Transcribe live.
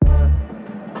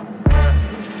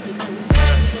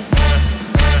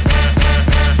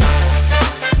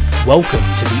Welcome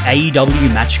to the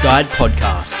AEW Match Guide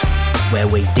podcast, where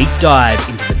we deep dive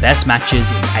into the best matches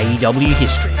in AEW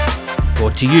history.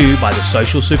 Brought to you by the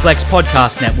Social Suplex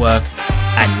Podcast Network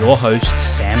and your host,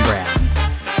 Sam Brown.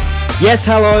 Yes,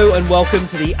 hello and welcome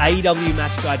to the AEW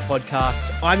Match Guide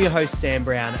podcast. I'm your host, Sam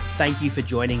Brown. Thank you for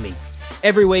joining me.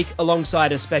 Every week,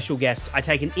 alongside a special guest, I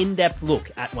take an in-depth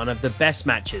look at one of the best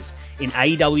matches in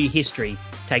AEW history,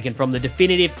 taken from the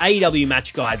definitive AEW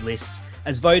Match Guide lists,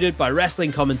 as voted by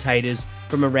wrestling commentators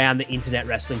from around the internet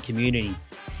wrestling community.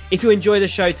 If you enjoy the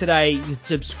show today, you can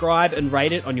subscribe and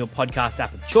rate it on your podcast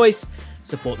app of choice,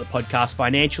 support the podcast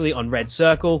financially on Red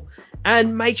Circle,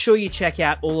 and make sure you check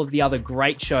out all of the other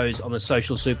great shows on the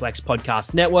Social Suplex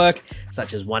Podcast Network,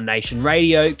 such as One Nation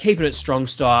Radio, Keeping It Strong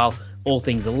Style, All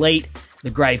Things Elite,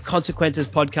 the Grave Consequences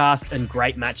Podcast, and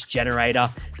Great Match Generator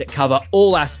that cover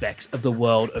all aspects of the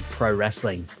world of pro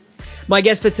wrestling. My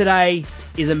guest for today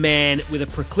is a man with a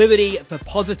proclivity for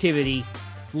positivity,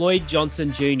 Floyd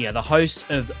Johnson Jr., the host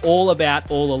of All About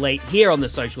All Elite here on the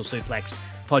Social Suplex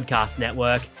Podcast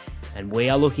Network. And we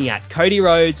are looking at Cody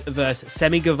Rhodes versus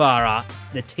Sammy Guevara,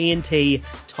 the TNT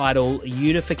title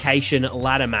unification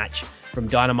ladder match from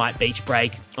Dynamite Beach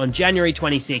Break on January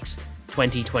 26,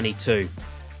 2022.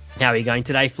 How are you going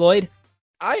today, Floyd?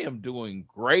 I am doing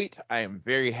great. I am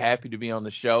very happy to be on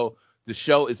the show. The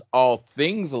show is All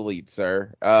Things Elite,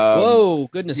 sir. Whoa,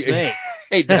 goodness me.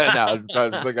 Hey,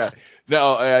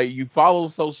 you follow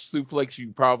Social Suplex.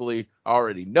 You probably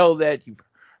already know that. You've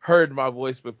heard my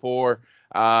voice before.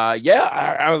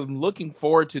 I'm looking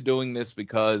forward to doing this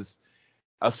because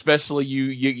especially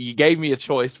you gave me a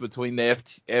choice between the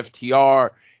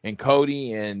FTR and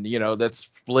Cody, and, that's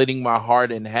splitting my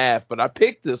heart in half. But I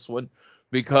picked this one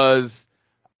because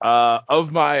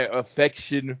of my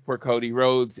affection for Cody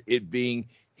Rhodes, it being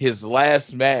his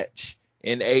last match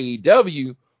in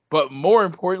AEW, but more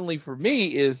importantly for me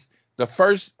is the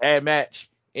first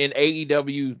match in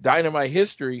AEW Dynamite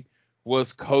history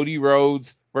was Cody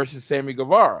Rhodes versus Sammy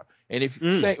Guevara. And if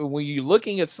you say, when you're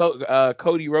looking at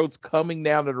Cody Rhodes coming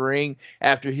down to the ring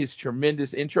after his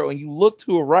tremendous intro, and you look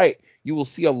to a right, you will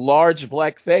see a large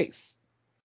black face,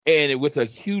 and with a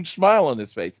huge smile on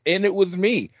his face, and it was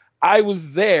me. I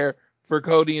was there for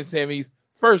Cody and Sammy's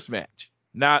first match.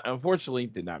 Unfortunately,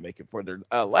 did not make it for their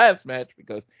last match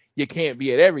because you can't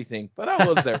be at everything, but I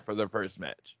was there for their first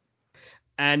match.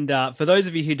 And for those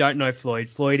of you who don't know Floyd,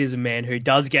 Floyd is a man who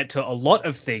does get to a lot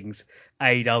of things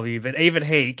AEW, but even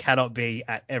he cannot be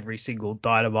at every single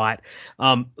Dynamite.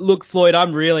 Look, Floyd,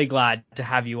 I'm really glad to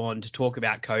have you on to talk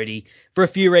about Cody for a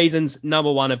few reasons.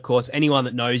 Number one, of course, anyone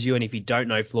that knows you, and if you don't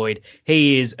know Floyd,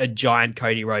 he is a giant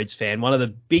Cody Rhodes fan, one of the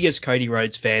biggest Cody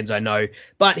Rhodes fans I know,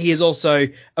 but he is also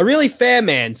a really fair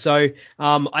man. So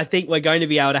I think we're going to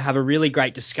be able to have a really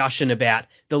great discussion about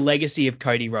the legacy of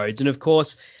Cody Rhodes. And of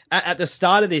course, at the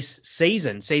start of this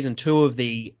season 2 of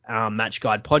the Match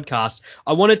Guide podcast,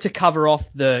 I wanted to cover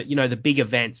off the big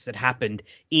events that happened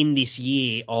in this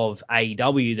year of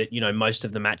AEW that, most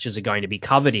of the matches are going to be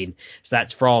covered in. So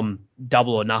that's from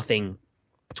Double or Nothing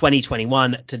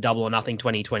 2021 to Double or Nothing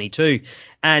 2022.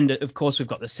 And of course, we've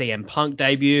got the CM Punk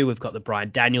debut. We've got the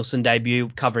Bryan Danielson debut,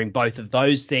 covering both of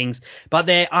those things. But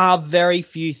there are very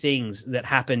few things that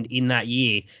happened in that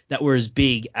year that were as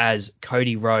big as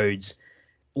Cody Rhodes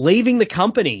leaving the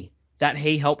company that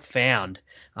he helped found.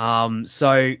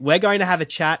 So we're going to have a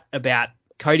chat about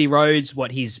Cody Rhodes,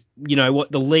 what his,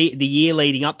 what the year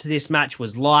leading up to this match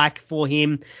was like for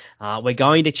him. We're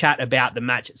going to chat about the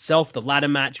match itself, the ladder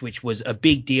match, which was a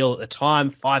big deal at the time,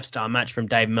 5-star match from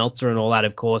Dave Meltzer and all that,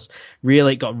 of course,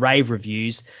 really got rave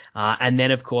reviews. And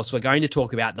then, of course, we're going to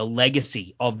talk about the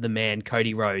legacy of the man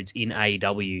Cody Rhodes in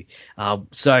AEW.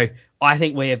 So I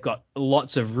think we have got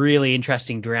lots of really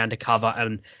interesting ground to cover,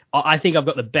 and I think I've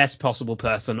got the best possible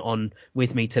person on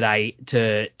with me today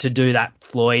to do that,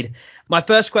 Floyd. My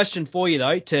first question for you,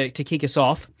 though, to kick us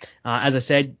off, as I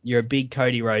said, you're a big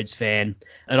Cody Rhodes fan,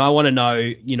 and I want to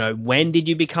know, when did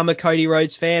you become a Cody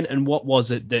Rhodes fan, and what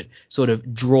was it that sort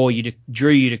of drew you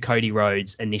to Cody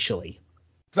Rhodes initially?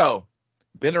 So,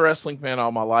 been a wrestling fan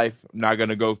all my life. I'm not going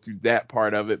to go through that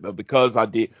part of it, but because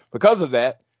of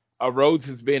that, Rhodes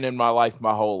has been in my life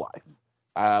my whole life,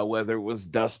 whether it was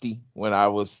Dusty when I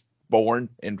was born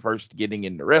and first getting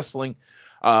into wrestling,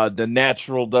 the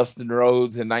natural Dustin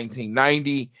Rhodes in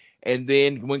 1990, and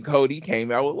then when Cody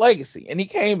came out with Legacy. And he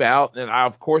came out, and I,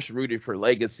 of course, rooted for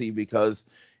Legacy because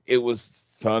it was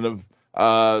son of the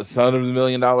 $1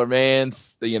 Million Man,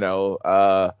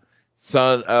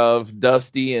 son of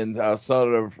Dusty, and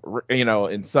son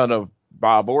of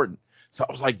Bob Orton. So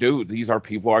I was like, dude, these are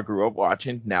people I grew up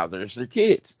watching. Now there's their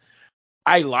kids.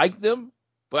 I like them,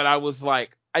 but I was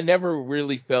like, I never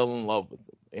really fell in love with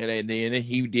him. And then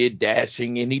he did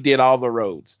dashing and he did all the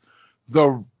roads.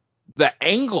 The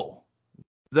angle,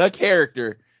 the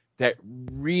character that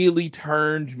really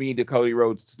turned me to Cody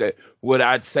Rhodes, that what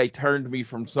I'd say turned me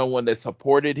from someone that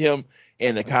supported him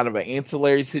in a kind of an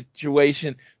ancillary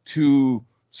situation to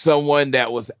someone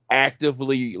that was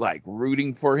actively like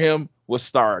rooting for him, was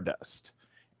Stardust.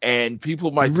 And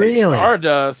people might say,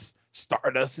 Really?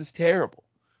 Stardust is terrible.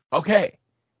 Okay,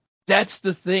 that's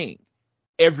the thing.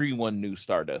 Everyone knew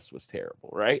Stardust was terrible,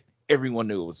 right? Everyone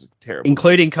knew it was terrible.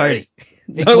 Including Cody.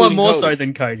 Right? No one more so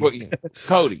than Cody.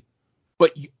 Cody.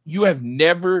 But you have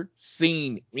never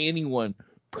seen anyone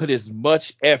put as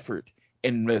much effort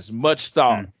and as much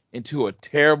thought into a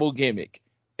terrible gimmick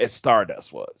as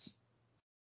Stardust was.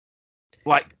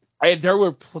 Like, there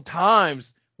were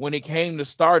times when it came to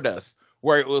Stardust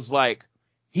where it was like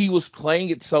he was playing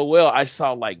it so well. I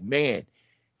saw like, man,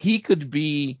 he could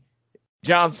be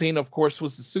John Cena, of course,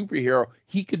 was the superhero.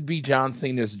 He could be John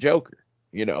Cena's Joker,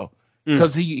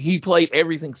 because he played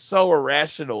everything so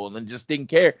irrational and just didn't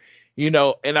care,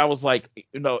 and I was like,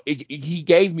 he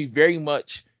gave me very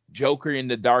much Joker in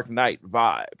the Dark Knight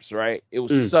vibes, right? It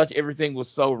was everything was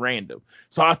so random.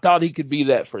 So I thought he could be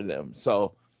that for them.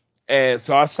 So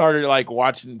I started like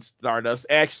watching Stardust.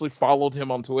 I actually followed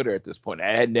him on Twitter at this point.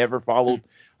 I had never followed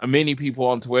many people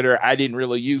on Twitter. I didn't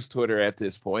really use Twitter at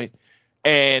this point.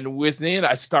 And within,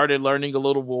 I started learning a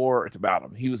little more about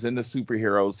him. He was in the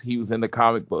superheroes. He was in the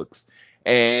comic books.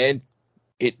 And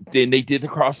then they did the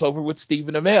crossover with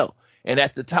Stephen Amell. And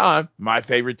at the time, my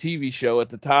favorite TV show at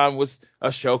the time was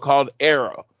a show called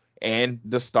Arrow. And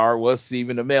the star was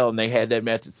Stephen Amell. And they had that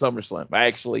match at SummerSlam. I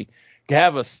actually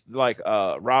have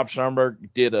Rob Schamberg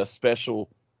did a special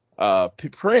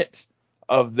print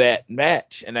of that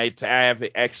match, and I have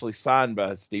it actually signed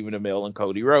by Stephen Amell and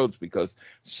Cody Rhodes, because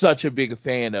such a big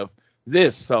fan of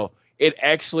this. So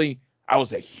I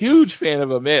was a huge fan of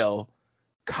Amell,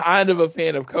 kind of a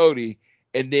fan of Cody,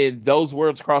 and then those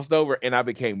worlds crossed over, and I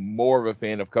became more of a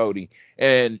fan of Cody.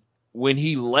 And when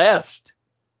he left,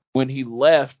 and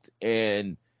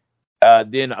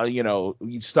then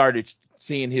you started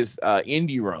seeing his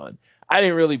indie run. I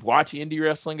didn't really watch indie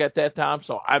wrestling at that time,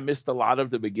 so I missed a lot of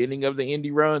the beginning of the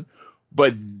indie run.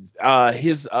 But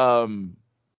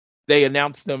they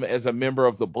announced him as a member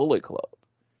of the Bullet Club.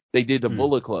 They did the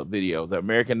Bullet Club video, the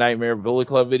American Nightmare Bullet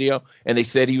Club video, and they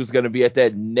said he was going to be at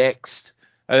that next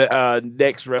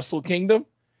Wrestle Kingdom.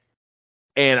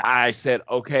 And I said,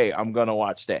 okay, I'm going to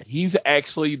watch that. He's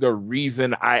actually the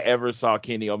reason I ever saw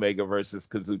Kenny Omega versus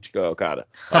Kazuchika Okada.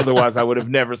 Otherwise, I would have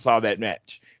never saw that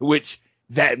match,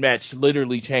 that match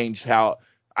literally changed how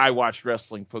I watched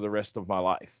wrestling for the rest of my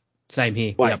life. Same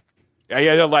here. Like,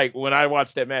 yeah, like when I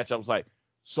watched that match, I was like,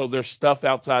 so there's stuff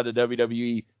outside the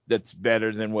WWE that's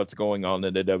better than what's going on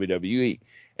in the WWE.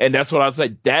 And that's what I'd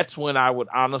say. That's when I would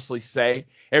honestly say,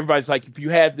 everybody's like, if you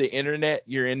have the internet,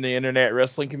 you're in the internet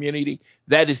wrestling community.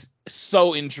 That is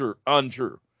so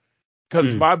untrue.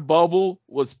 Because my bubble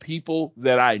was people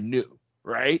that I knew,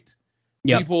 right?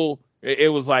 Yep. People,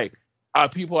 it was like,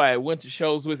 people I went to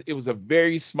shows with. It was a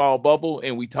very small bubble,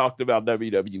 and we talked about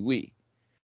WWE.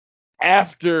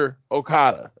 After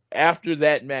Okada, after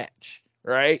that match,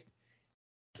 right?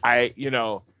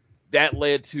 That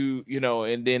led to,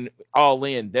 and then All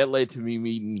In, that led to me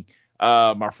meeting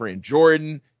my friend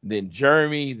Jordan, then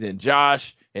Jeremy, then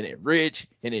Josh, and then Rich,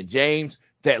 and then James.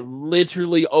 That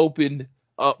literally opened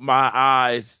up my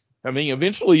eyes. I mean,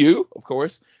 eventually you, of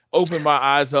course, opened my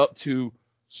eyes up to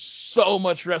so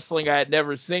much wrestling I had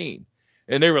never seen.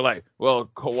 And they were like, well,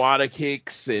 Kawada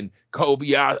kicks and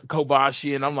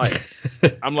Kobashi, and I'm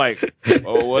like,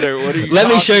 oh, what are you? Let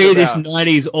me show you about? this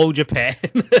 90s All Japan.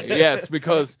 Yes,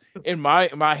 because in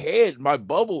my head, my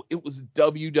bubble, it was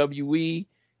WWE.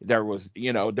 There was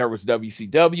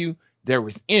WCW. There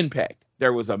was Impact.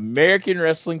 There was American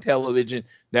Wrestling Television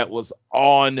that was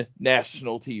on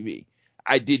national TV.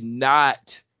 I did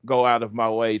not go out of my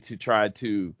way to try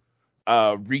to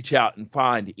reach out and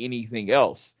find anything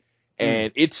else.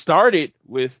 And it started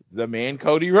with the man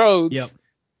Cody Rhodes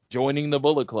joining the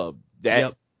Bullet Club.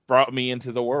 That brought me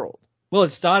into the world. Well, it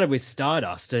started with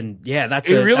Stardust, and that's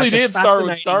did start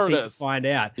with Stardust. Thing to find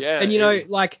out. Yeah, and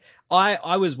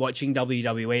I was watching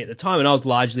WWE at the time, and I was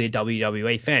largely a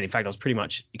WWE fan. In fact, I was pretty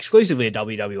much exclusively a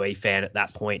WWE fan at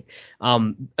that point.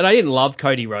 And I didn't love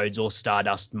Cody Rhodes or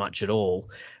Stardust much at all,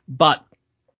 but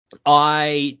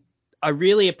I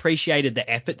really appreciated the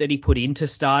effort that he put into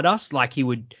Stardust. Like,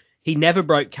 he never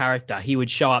broke character. He would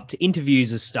show up to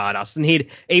interviews as Stardust, and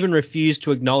he'd even refuse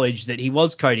to acknowledge that he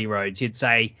was Cody Rhodes. He'd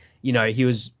say, he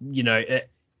was,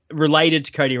 related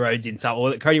to Cody Rhodes in some,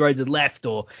 or that Cody Rhodes had left,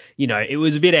 or, it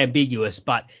was a bit ambiguous,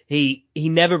 but he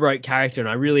never broke character, and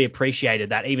I really appreciated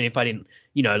that, even if I didn't,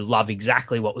 love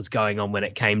exactly what was going on when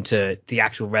it came to the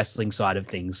actual wrestling side of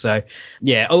things. So,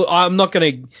 yeah, I'm not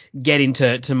going to get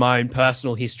into my own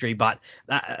personal history, but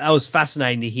that was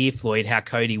fascinating to hear, Floyd, how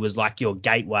Cody was like your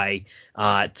gateway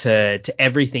to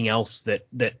everything else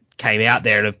that came out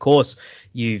there. And of course,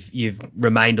 you've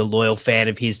remained a loyal fan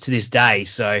of his to this day.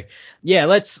 So yeah,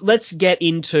 let's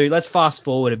fast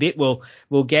forward a bit.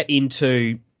 We'll get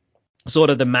into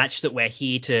sort of the match that we're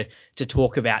here to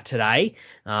talk about today.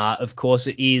 Of course,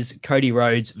 it is Cody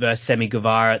Rhodes versus Sammy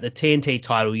Guevara, the TNT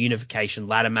title unification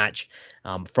ladder match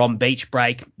from Beach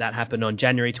Break. That happened on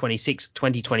January 26,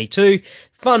 2022.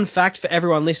 Fun fact for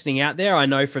everyone listening out there, I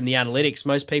know from the analytics,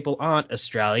 most people aren't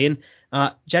Australian.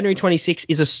 January 26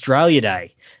 is Australia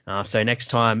Day. So next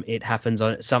time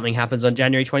something happens on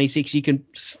January 26, you can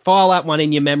file that one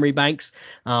in your memory banks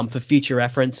for future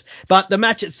reference. But the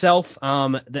match itself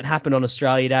that happened on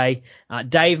Australia Day,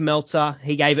 Dave Meltzer,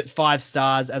 he gave it 5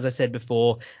 stars, as I said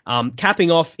before.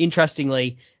 Capping off,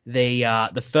 interestingly,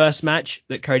 the first match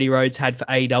that Cody Rhodes had for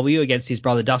AEW against his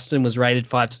brother Dustin was rated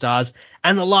 5 stars,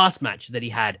 and the last match that he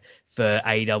had for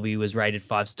AEW was rated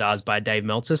 5 stars by Dave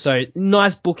Meltzer. So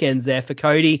nice bookends there for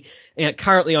Cody.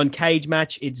 Currently on Cage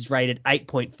Match, it's rated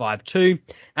 8.52.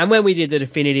 And when we did the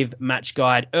definitive match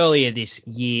guide earlier this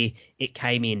year, it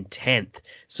came in 10th.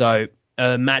 So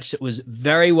a match that was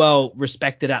very well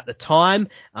respected at the time,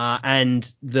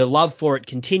 and the love for it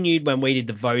continued when we did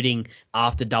the voting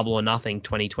after Double or Nothing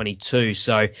 2022.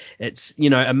 So it's,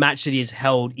 a match that is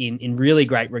held in really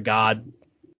great regard.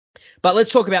 But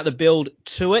let's talk about the build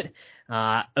to it.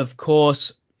 Of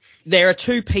course, there are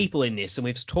 2 people in this, and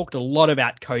we've talked a lot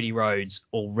about Cody Rhodes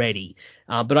already.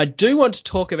 But I do want to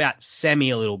talk about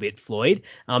Sammy a little bit, Floyd,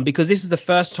 because this is the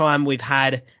first time we've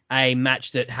had a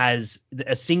match that has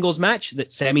a singles match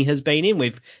that Sammy has been in.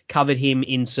 We've covered him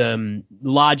in some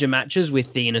larger matches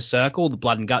with the Inner Circle, the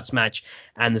Blood and Guts match,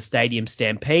 and the Stadium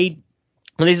Stampede.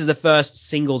 And this is the first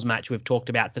singles match we've talked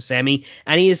about for Sammy,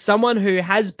 and he is someone who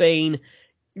has been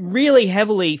really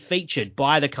heavily featured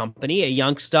by the company, a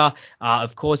youngster.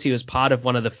 Of course, he was part of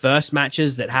one of the first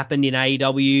matches that happened in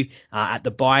AEW at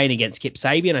the buy-in against Kip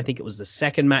Sabian. I think it was the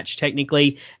second match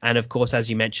technically. And of course, as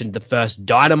you mentioned, the first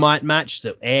Dynamite match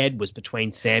that aired was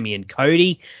between Sammy and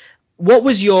Cody. What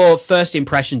was your first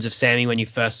impressions of Sammy when you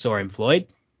first saw him, Floyd?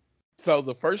 So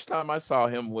the first time I saw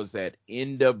him was at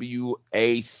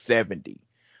NWA 70.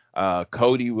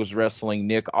 Cody was wrestling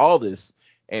Nick Aldis,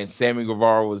 and Sammy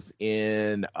Guevara was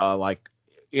in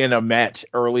a match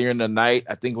earlier in the night.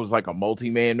 I think it was like a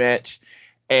multi-man match.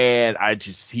 And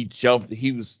he jumped.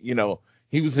 He was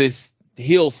his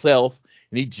heel self,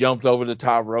 and he jumped over the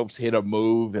top ropes, hit a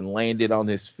move, and landed on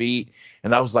his feet.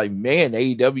 And I was like, man,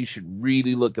 AEW should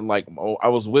really look like. I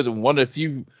was with him, one of the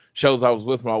few shows I was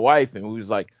with my wife, and we was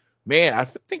like, man, I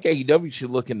think AEW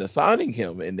should look into signing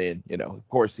him. And then, of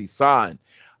course, he signed.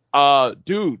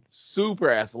 Dude,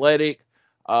 super athletic.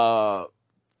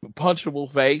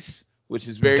 Punchable face, which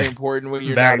is very important when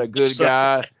you're not a good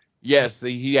guy. Yes,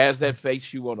 he has that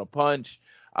face you want to punch.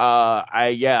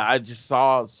 I just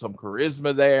saw some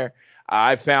charisma there.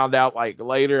 I found out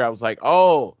later, I was like,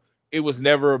 oh, it was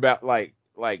never about like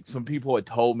some people had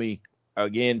told me,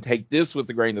 again, take this with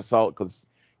a grain of salt, because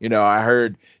I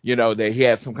heard that he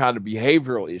had some kind of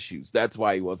behavioral issues. That's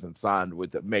why he wasn't signed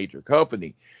with a major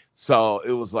company. So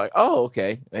it was like, oh,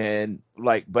 okay. And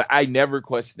but I never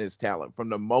questioned his talent. From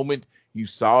the moment you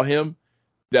saw him,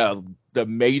 the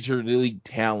major league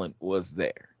talent was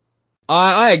there.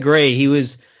 I agree. He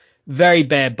was very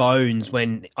bare bones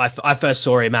when I first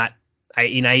saw him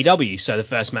in AEW. So the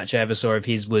first match I ever saw of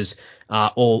his was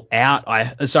All Out.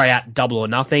 At Double or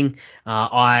Nothing.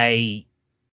 I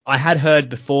had heard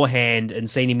beforehand and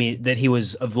seen him that he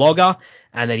was a vlogger,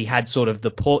 and that he had sort of the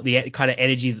kind of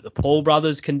energy that the Paul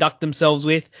brothers conduct themselves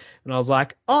with. And I was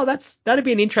like, oh, that'd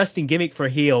be an interesting gimmick for a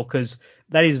heel, because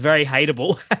that is very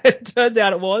hateable. It turns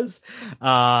out it was.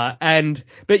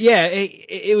 But yeah,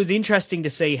 it was interesting to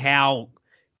see how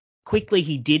quickly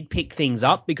he did pick things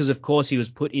up, because of course he was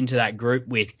put into that group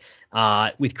with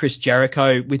Chris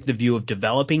Jericho with the view of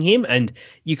developing him. And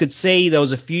you could see there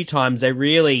was a few times they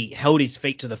really held his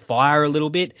feet to the fire a little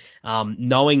bit,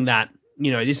 knowing that,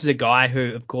 this is a guy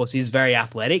who, of course, is very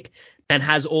athletic, and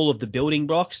has all of the building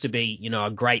blocks to be, a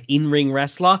great in-ring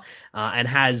wrestler, and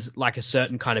has like a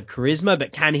certain kind of charisma,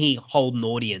 but can he hold an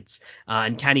audience,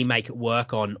 and can he make it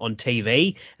work on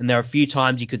TV? And there are a few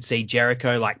times you could see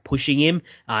Jericho like pushing him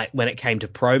when it came to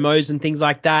promos and things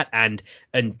like that, and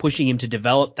pushing him to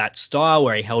develop that style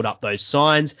where he held up those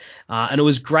signs. And it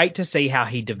was great to see how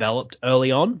he developed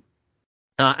early on.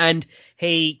 And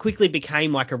he quickly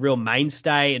became like a real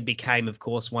mainstay and became, of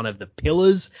course, one of the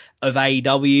pillars of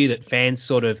AEW that fans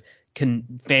sort of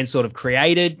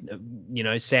created.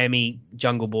 Sammy,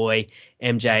 Jungle Boy,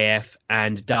 MJF,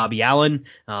 and Darby Allin.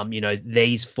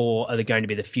 These four are going to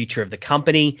be the future of the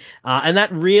company. And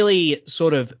that really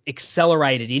sort of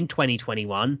accelerated in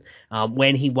 2021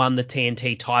 when he won the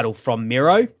TNT title from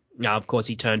Miro. Now, of course,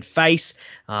 he turned face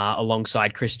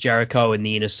alongside Chris Jericho in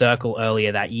the Inner Circle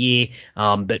earlier that year,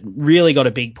 but really got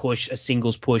a big push, a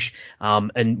singles push,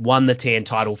 and won the TNT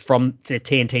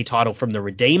title from the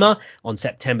Redeemer on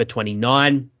September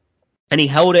 29. And he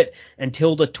held it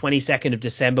until the 22nd of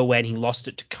December when he lost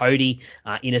it to Cody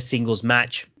in a singles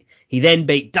match. He then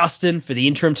beat Dustin for the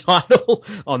interim title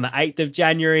on the 8th of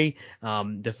January,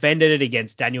 defended it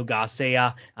against Daniel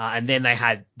Garcia, and then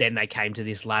they came to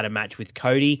this ladder match with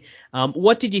Cody.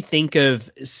 What did you think of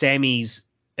Sammy's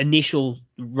initial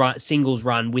singles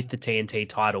run with the TNT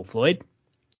title, Floyd?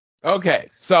 Okay,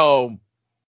 so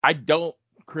I don't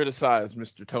criticize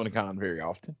Mr. Tony Khan very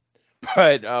often,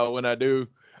 but when I do,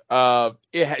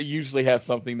 it usually has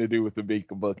something to do with the big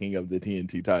booking of the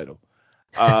TNT title.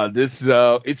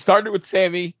 It started with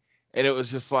Sammy, and it was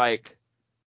just like,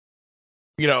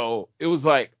 it was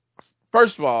like,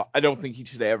 first of all, I don't think he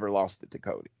should have ever lost it to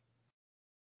Cody.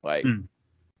 Like,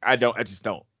 I just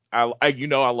don't. I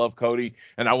love Cody,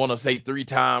 and I want to say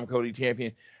 3-time Cody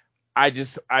champion.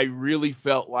 I really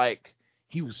felt like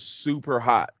he was super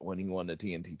hot when he won the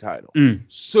TNT title.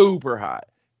 Super hot.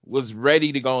 Was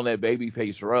ready to go on that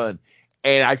babyface run,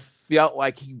 and I felt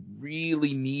like he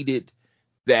really needed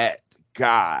that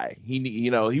guy. He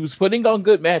was putting on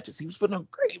good matches. He was putting on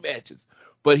great matches,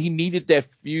 but he needed that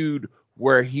feud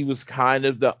where he was kind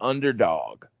of the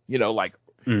underdog.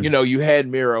 You had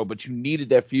Miro, but you needed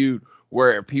that feud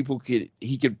where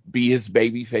he could be his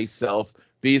babyface self,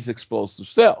 be his explosive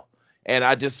self. And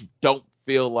I just don't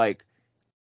feel like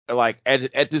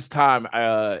at this time,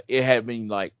 it had been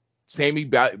like Sammy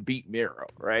beat Miro,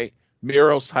 right?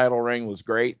 Miro's title reign was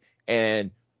great,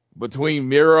 and between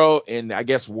Miro and I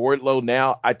guess Wardlow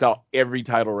now, I thought every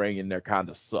title reign in there kind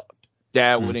of sucked.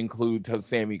 That would include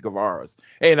Sammy Guevara's.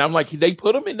 And I'm like, they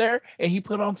put him in there, and he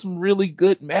put on some really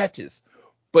good matches.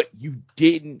 But you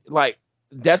didn't,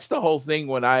 that's the whole thing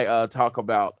when I talk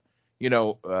about,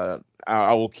 I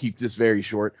will keep this very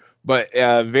short, but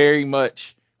very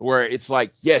much where it's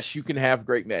like, yes, you can have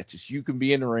great matches. You can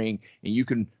be in the ring, and you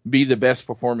can be the best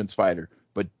performance fighter.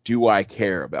 But do I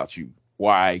care about you?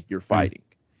 Why you're fighting?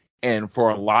 And for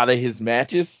a lot of his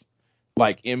matches,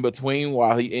 like in between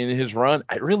while he in his run,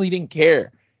 I really didn't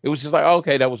care. It was just like,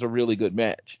 okay, that was a really good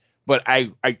match. But I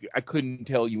couldn't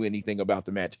tell you anything about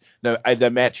the match. No,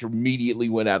 the match immediately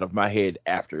went out of my head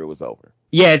after it was over.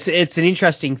 Yeah, it's an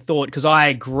interesting thought because I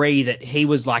agree that he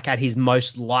was like at his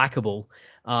most likable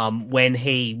when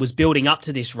he was building up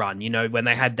to this run, when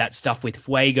they had that stuff with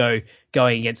Fuego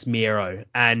going against Miro,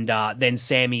 and then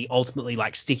Sammy ultimately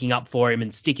like sticking up for him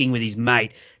and sticking with his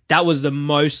mate. That was the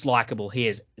most likable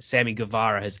Sammy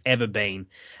Guevara has ever been.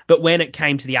 But when it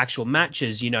came to the actual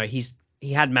matches,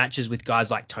 he had matches with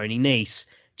guys like Tony Nese,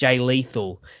 Jay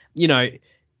Lethal,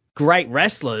 great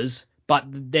wrestlers, but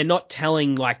they're not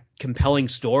telling like compelling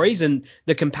stories. And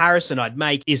the comparison I'd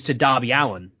make is to Darby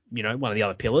Allin, one of the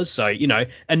other pillars. So,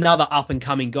 another up and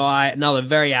coming guy, another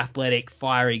very athletic,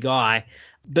 fiery guy.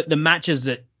 But the matches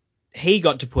that he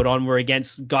got to put on were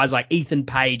against guys like Ethan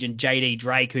Page and JD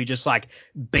Drake, who just like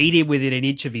beat him within an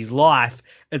inch of his life.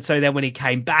 And so then when he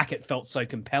came back, it felt so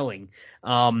compelling.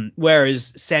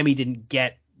 Whereas Sammy didn't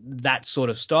get that sort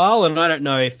of style. And I don't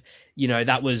know if,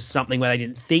 that was something where they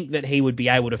didn't think that he would be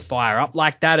able to fire up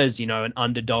like that as, an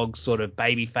underdog sort of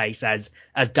babyface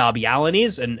as Darby Allin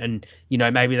is. And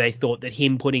maybe they thought that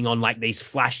him putting on like these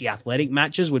flashy athletic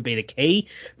matches would be the key.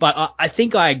 But I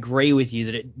think I agree with you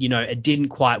that it didn't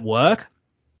quite work.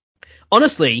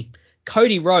 Honestly,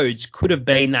 Cody Rhodes could have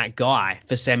been that guy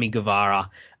for Sammy Guevara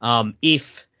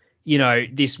if,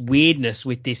 this weirdness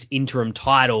with this interim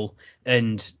title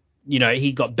and,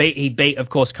 he beat, of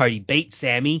course, Cody beat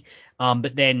Sammy.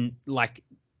 But then like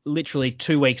literally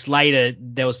 2 weeks later,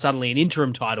 there was suddenly an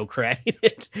interim title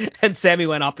created and Sammy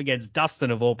went up against Dustin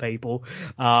of all people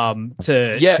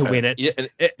to win it. Yeah,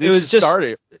 it was just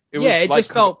started.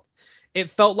 it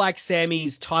felt like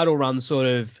Sammy's title run sort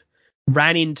of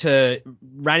went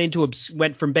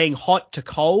from being hot to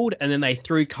cold, and then they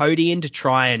threw Cody in to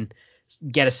try and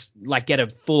get a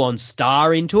full on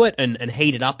star into it and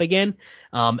heat it up again,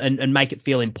 and make it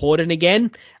feel important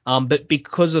again. But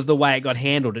because of the way it got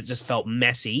handled, it just felt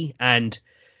messy. And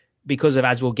because of,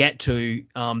 as we'll get to,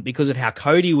 because of how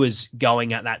Cody was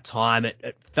going at that time,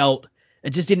 it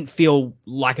just didn't feel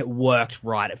like it worked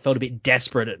right. It felt a bit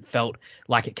desperate. It felt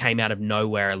like it came out of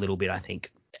nowhere a little bit, I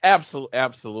think.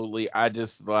 Absolutely. I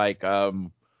just like,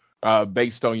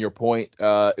 based on your point,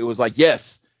 it was like,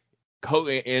 yes,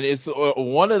 COVID, and it's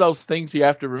one of those things you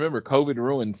have to remember. COVID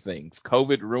ruins things.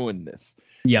 COVID ruined this.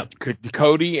 Yep.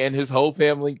 Cody and his whole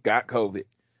family got COVID.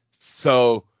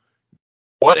 So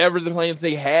whatever the plans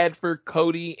they had for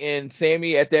Cody and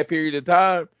Sammy at that period of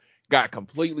time got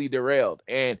completely derailed.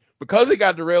 And because it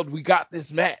got derailed, we got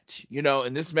this match,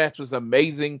 and this match was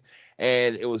amazing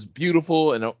and it was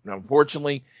beautiful. And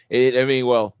unfortunately,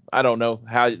 I don't know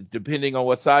how, depending on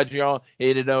what side you're on,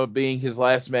 it ended up being his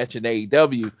last match in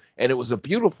AEW, and it was a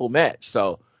beautiful match.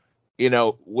 So,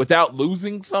 without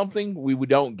losing something, we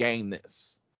don't gain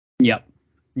this. Yep.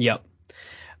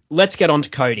 Let's get on to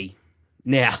Cody.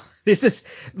 Now, this is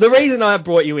the reason I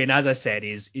brought you in, as I said,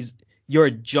 is you're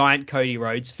a giant Cody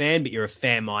Rhodes fan, but you're a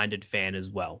fair-minded fan as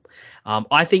well.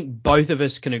 I think both of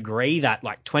us can agree that,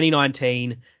 like,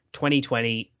 2019,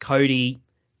 2020, Cody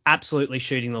absolutely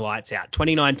shooting the lights out.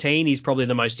 2019, he's probably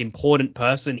the most important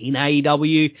person in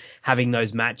AEW, having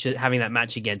that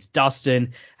match against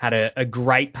Dustin, had a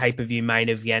great pay-per-view main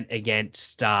event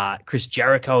against Chris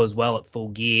Jericho as well at Full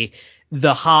Gear,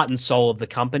 the heart and soul of the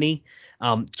company.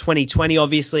 2020,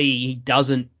 obviously,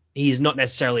 he's not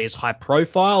necessarily as high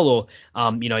profile, or,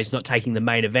 he's not taking the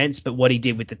main events, but what he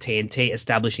did with the TNT,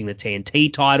 establishing the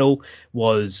TNT title,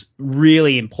 was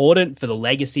really important for the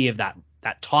legacy of that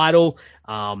title,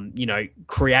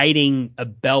 creating a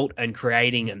belt and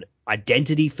creating an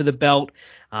identity for the belt.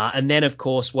 And then, of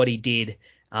course, what he did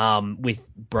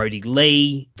with Brody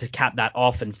Lee to cap that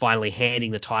off and finally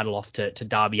handing the title off to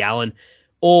Darby Allin.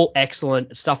 All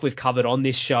excellent stuff we've covered on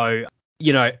this show.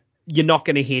 You're not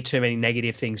going to hear too many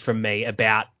negative things from me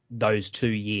about those 2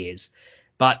 years.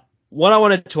 But what I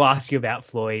wanted to ask you about,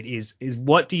 Floyd, is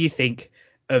what do you think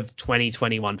of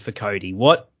 2021 for Cody?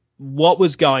 What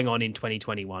was going on in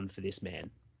 2021 for this man?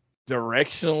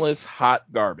 Directionless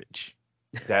hot garbage.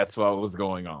 That's what was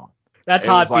going on. That's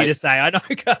hard for you to say. I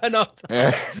know.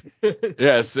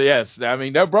 Yes. I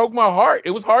mean, that broke my heart.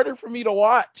 It was harder for me to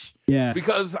watch. Yeah.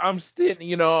 Because I'm still,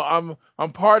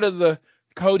 I'm part of the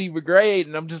Cody Brigade,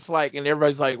 and I'm just like, and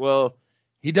everybody's like, well,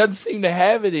 he doesn't seem to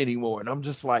have it anymore. And I'm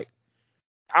just like,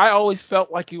 I always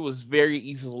felt like it was very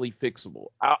easily fixable.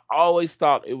 I always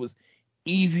thought it was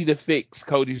easy to fix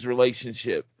Cody's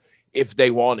relationship if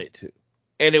they wanted to.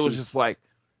 And it was just like,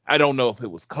 I don't know if it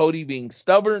was Cody being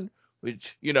stubborn,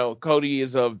 which, Cody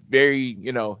is a very,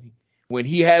 when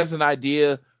he has an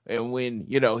idea and when,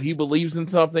 he believes in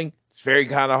something, it's very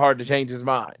kind of hard to change his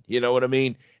mind. You know what I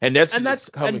mean? And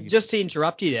just to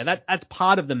interrupt you there, that's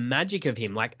part of the magic of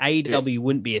him. Like, AEW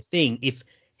wouldn't be a thing if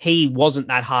he wasn't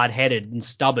that hard-headed and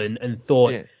stubborn and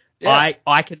thought,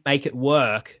 I can make it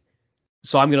work,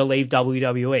 so I'm going to leave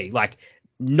WWE. Like,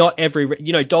 not every,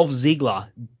 Dolph Ziggler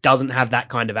doesn't have that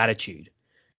kind of attitude.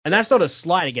 And that's not a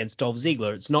slight against Dolph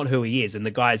Ziggler. It's not who he is. And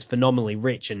the guy is phenomenally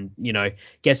rich and,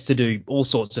 gets to do all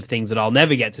sorts of things that I'll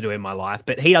never get to do in my life.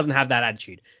 But he doesn't have that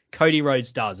attitude. Cody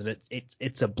Rhodes does. And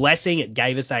it's a blessing. It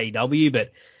gave us AEW.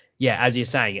 But, yeah, as you're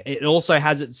saying, it also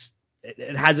has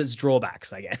its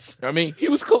drawbacks, I guess. I mean, he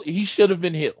was cool. He should have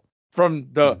been heel. From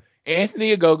the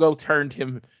Anthony Ogogo turned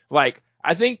him, like,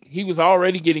 I think he was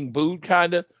already getting booed,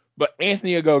 kind of. But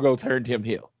Anthony Ogogo turned him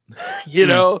heel.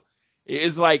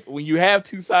 It's like when you have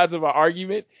two sides of an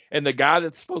argument and the guy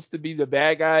that's supposed to be the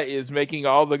bad guy is making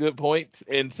all the good points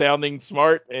and sounding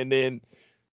smart, and then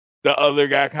the other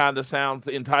guy kind of sounds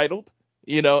entitled,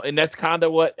 and that's kind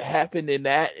of what happened in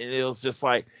that. And it was just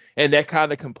like, and that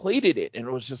kind of completed it. And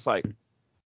it was just like,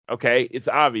 okay, it's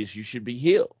obvious you should be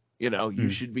heel. You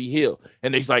should be heel.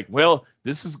 And he's like, well,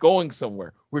 this is going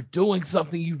somewhere. We're doing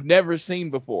something you've never seen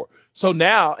before. So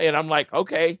now, and I'm like,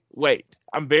 okay, wait,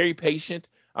 I'm very patient.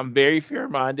 I'm very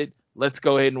fair-minded. Let's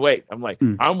go ahead and wait. I'm like,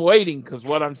 I'm waiting because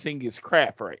what I'm seeing is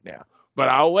crap right now. But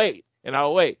I'll wait and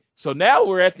I'll wait. So now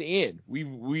we're at the end.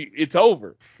 It's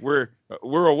over. We're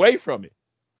away from it.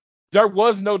 There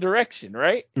was no direction,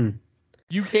 right?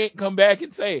 You can't come back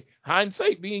and say,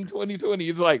 hindsight being 2020.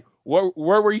 It's like, where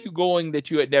were you going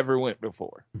that you had never went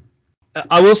before?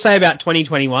 I will say about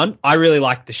 2021, I really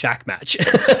liked the Shaq match.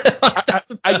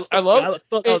 I love I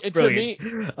thought that was it. And to brilliant.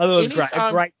 me, I thought it was great, a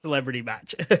anytime great celebrity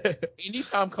match.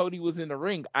 anytime Cody was in the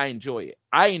ring, I enjoy it.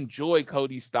 I enjoy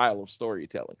Cody's style of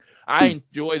storytelling. I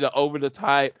enjoy the over the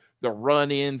top, the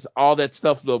run-ins, all that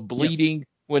stuff, the Yep. bleeding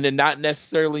when they not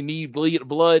necessarily need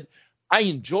blood. I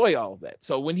enjoy all that.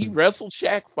 So when he wrestled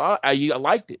Shaq, I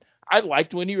liked it. I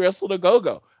liked when he wrestled a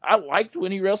Go-Go. I liked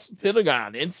when he wrestled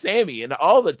Pentagon and Sammy and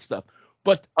all that stuff.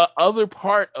 But other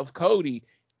part of Cody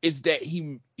is that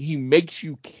he makes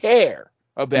you care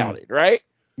about it, right?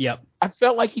 Yep. I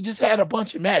felt like he just had a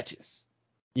bunch of matches.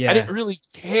 I Yeah. didn't really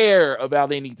care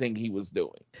about anything he was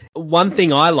doing. One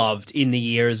thing I loved in the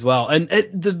year as well, and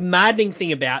the maddening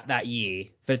thing about that year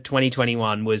for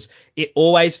 2021 was it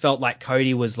always felt like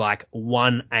Cody was like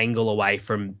one angle away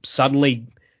from suddenly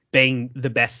being the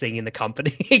best thing in the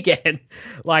company again.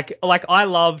 Like I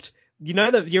loved, you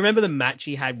remember the match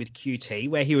he had with QT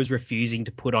where he was refusing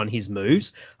to put on his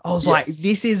moves? I was like, Yes.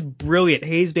 this is brilliant.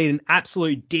 He's been an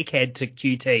absolute dickhead to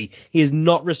QT. He is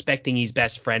not respecting his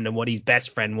best friend and what his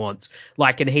best friend wants.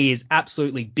 Like, and he is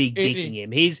absolutely big dicking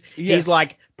him. He's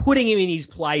like putting him in his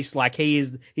place. Like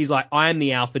he's like, I am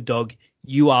the alpha dog.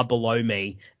 You are below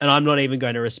me, and I'm not even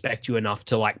going to respect you enough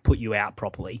to like put you out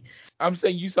properly. I'm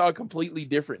saying you saw it completely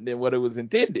different than what it was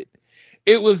intended.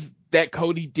 It was that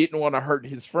Cody didn't want to hurt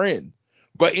his friend,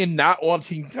 but in not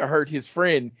wanting to hurt his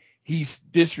friend, he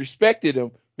disrespected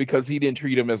him because he didn't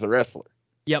treat him as a wrestler.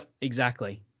 Yep,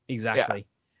 exactly. Yeah.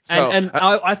 And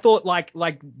I thought like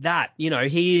that,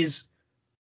 he is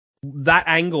that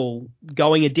angle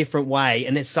going a different way,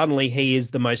 and it's suddenly he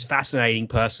is the most fascinating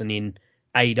person in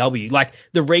AEW. Like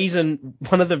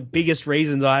one of the biggest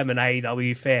reasons I'm an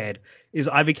AEW fan is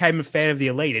I became a fan of the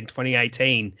Elite in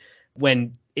 2018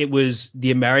 when it was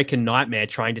the American Nightmare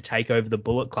trying to take over the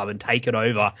Bullet Club and take it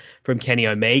over from Kenny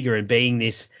Omega and being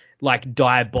this like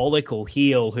diabolical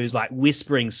heel who's like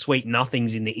whispering sweet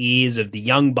nothings in the ears of the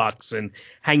Young Bucks and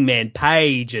Hangman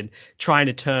Page and trying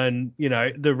to turn,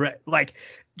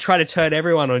 try to turn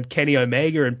everyone on Kenny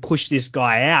Omega and push this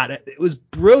guy out. It was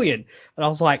brilliant. And I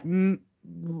was like,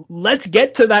 let's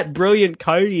get to that brilliant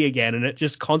Cody again. And it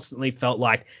just constantly felt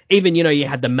like, even, you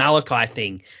had the Malachi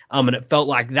thing. And it felt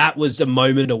like that was a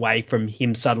moment away from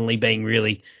him suddenly being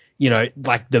really,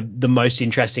 like the most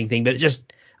interesting thing. But it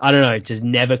just, I don't know, it just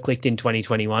never clicked in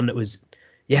 2021. It was,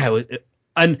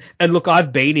 and look,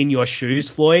 I've been in your shoes,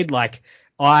 Floyd. Like,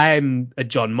 I'm a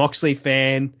Jon Moxley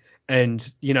fan. And,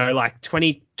 like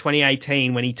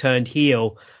 2018 when he turned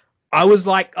heel, I was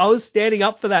standing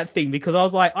up for that thing because I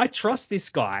was like, I trust this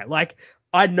guy. Like,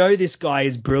 I know this guy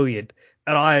is brilliant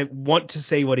and I want to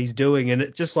see what he's doing. And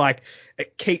it just like,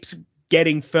 it keeps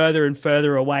getting further and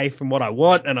further away from what I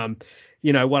want. And I'm,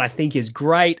 what I think is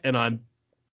great. And I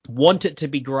want it to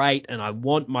be great. And I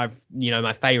want my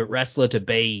favorite wrestler to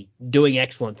be doing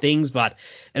excellent things. And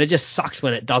it just sucks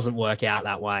when it doesn't work out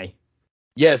that way.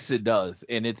 Yes, it does.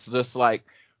 And it's just like,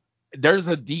 there's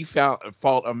a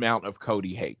default amount of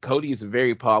Cody hate. Cody is a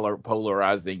very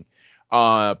polarizing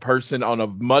person on a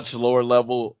much lower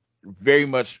level, very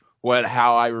much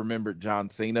how I remembered John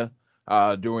Cena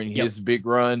during his big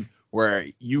run, where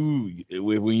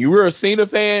when you were a Cena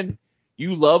fan,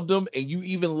 you loved him, and you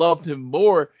even loved him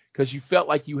more because you felt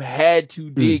like you had to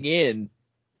dig in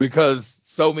because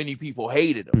so many people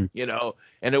hated him,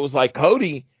 and it was like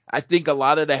Cody, I think a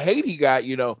lot of the hate he got,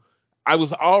 I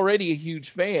was already a huge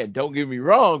fan, don't get me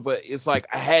wrong, but it's like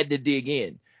I had to dig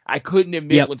in. I couldn't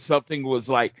admit when something was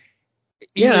like,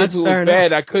 even if it was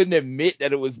bad, I couldn't admit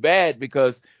that it was bad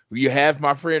because you have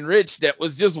my friend Rich that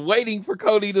was just waiting for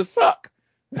Cody to suck.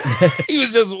 He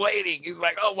was just waiting. He's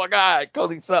like, oh my God,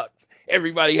 Cody sucks.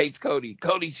 Everybody hates Cody.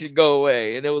 Cody should go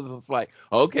away. And it was just like,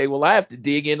 okay, well, I have to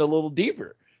dig in a little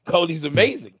deeper. Cody's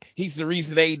amazing. He's the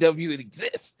reason AEW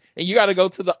exists. And you got to go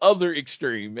to the other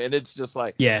extreme. And it's just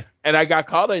like, yeah. And I got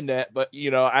caught in that. But,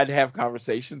 I'd have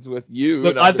conversations with you.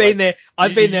 Look, and I've been there.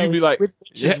 I've been there with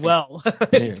Rich as well.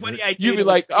 2018. You'd be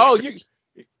like,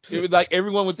 it was like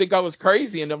everyone would think I was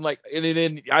crazy. And I'm like, and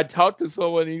then I talked to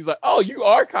someone and he's like, oh, you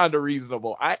are kind of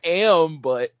reasonable. I am,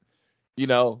 but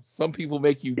some people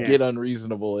make you get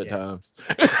unreasonable at times.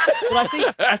 Well,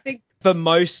 I think for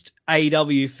most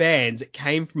AEW fans, it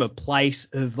came from a place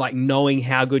of like knowing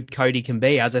how good Cody can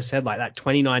be. As I said, like that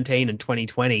 2019 and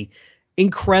 2020,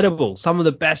 incredible. Some of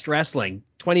the best wrestling.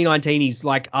 2019, he's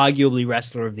like arguably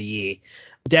wrestler of the year,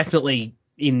 definitely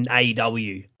in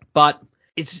AEW. But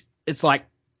it's like,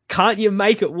 can't you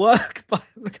make it work?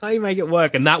 Can't you make it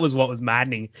work? And that was what was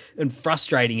maddening and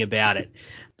frustrating about it.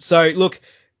 So look,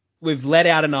 we've let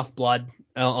out enough blood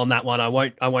on that one. I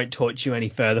won't torture you any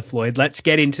further, Floyd. Let's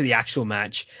get into the actual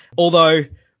match. Although,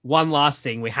 one last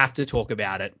thing, we have to talk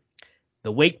about it.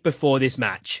 The week before this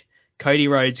match, Cody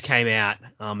Rhodes came out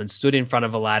and stood in front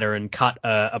of a ladder and cut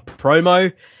a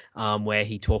promo where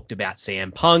he talked about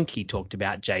CM Punk, he talked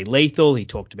about Jay Lethal, he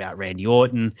talked about Randy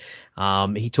Orton,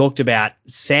 he talked about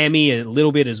Sammy a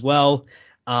little bit as well.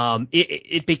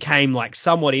 It became like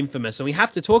somewhat infamous, and we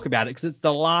have to talk about it because it's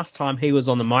the last time he was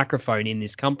on the microphone in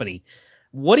this company.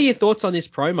 What are your thoughts on this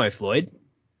promo, Floyd?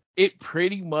 It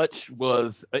pretty much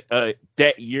was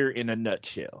that year in a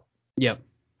nutshell. Yep.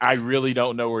 I really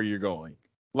don't know where you're going.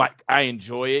 Like, I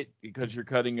enjoy it because you're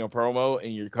cutting a promo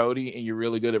and you're Cody and you're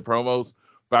really good at promos,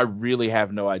 but I really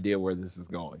have no idea where this is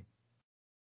going.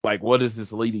 Like, what is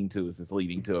this leading to? Is this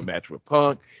leading to a match with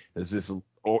Punk? Is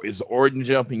Orton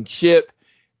jumping ship?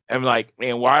 I'm like,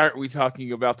 man, why aren't we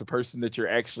talking about the person that you're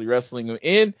actually wrestling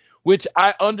in? Which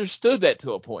I understood that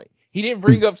to a point. He didn't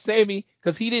bring up Sammy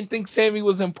because he didn't think Sammy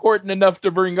was important enough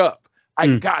to bring up.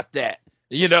 I got that.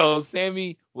 You know,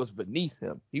 Sammy was beneath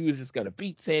him. He was just going to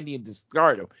beat Sandy and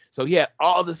discard him. So he had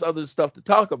all this other stuff to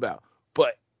talk about.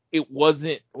 But it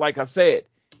wasn't, like I said,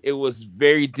 it was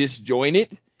very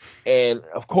disjointed. And,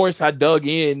 of course, I dug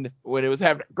in when it was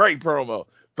having a great promo.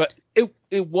 But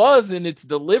it was in its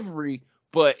delivery,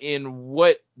 but in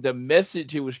what the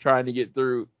message it was trying to get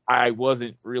through, I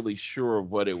wasn't really sure of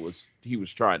what he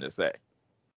was trying to say.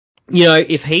 You know,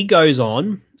 if he goes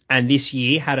on and this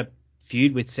year had a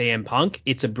feud with CM Punk,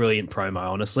 it's a brilliant promo,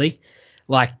 honestly.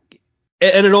 Like,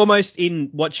 and it almost, in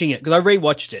watching it, because I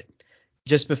rewatched it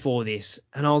just before this,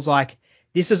 and I was like,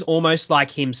 this is almost like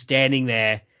him standing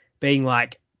there being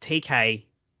like, TK,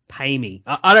 pay me.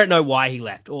 I don't know why he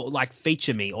left, or like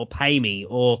feature me or pay me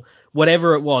or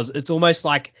whatever it was. It's almost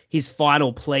like his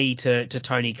final plea to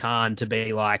Tony Khan to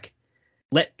be like,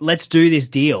 let's do this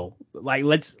deal. Like,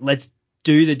 let's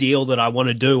do the deal that I want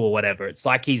to do or whatever. It's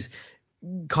like he's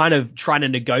kind of trying to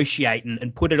negotiate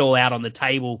and put it all out on the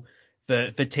table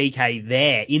for TK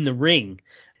there in the ring.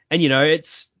 And, you know,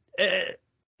 it's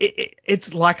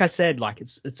like I said, like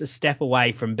it's a step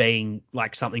away from being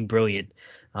like something brilliant.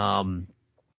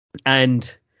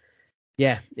 And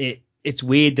yeah, it's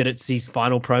weird that it's his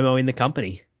final promo in the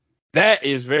company. That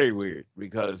is very weird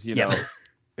because, you know,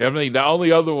 I mean, the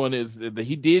only other one is that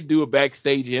he did do a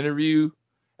backstage interview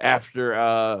after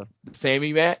the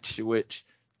Sammy match, which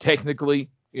technically,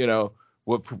 you know,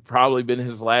 would probably been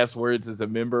his last words as a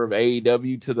member of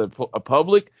AEW to the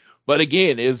public. But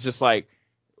again, it's just like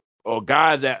a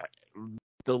guy that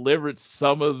delivered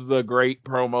some of the great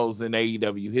promos in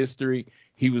AEW history.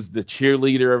 He was the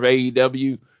cheerleader of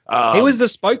AEW. He was the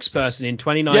spokesperson in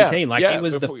 2019. He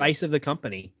was the face of the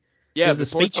company. Yeah, he was the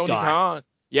before speech Tony guy. Khan.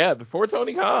 Yeah, before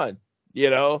Tony Khan. You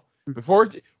know,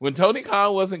 when Tony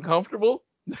Khan wasn't comfortable,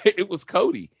 it was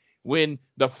Cody. When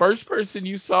the first person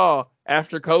you saw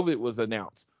after COVID was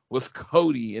announced was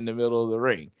Cody in the middle of the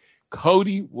ring.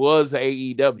 Cody was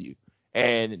AEW.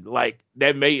 And like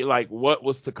that made like what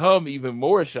was to come even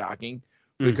more shocking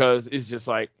because it's just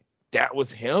like that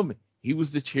was him. He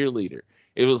was the cheerleader.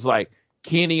 It was like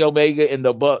Kenny Omega and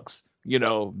the Bucks, you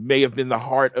know, may have been the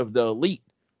heart of the elite,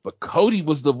 but Cody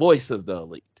was the voice of the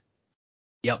elite.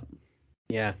 Yep.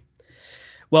 Yeah.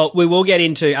 Well, we will get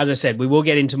into, as I said, we will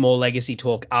get into more legacy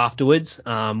talk afterwards.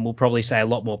 We'll probably say a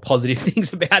lot more positive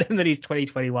things about him than his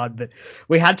 2021, but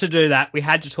we had to do that. We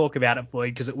had to talk about it,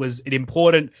 Floyd, because it was an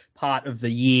important part of the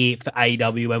year for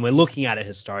AEW, and we're looking at it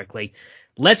historically.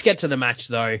 Let's get to the match,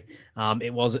 though.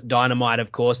 It was Dynamite,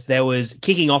 of course. There was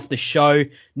kicking off the show.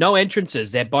 No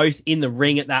entrances. They're both in the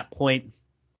ring at that point.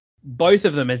 Both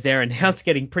of them, as they're announced,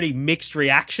 getting pretty mixed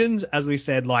reactions. As we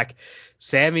said, like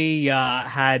Sammy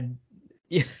had...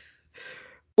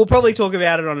 We'll probably talk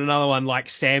about it on another one, like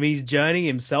Sammy's journey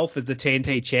himself as the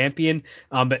TNT champion.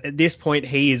 But at this point,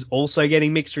 he is also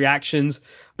getting mixed reactions.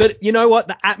 But you know what?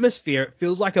 The atmosphere, it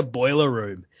feels like a boiler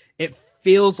room. It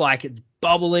feels like it's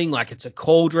bubbling, like it's a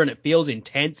cauldron. It feels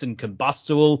intense and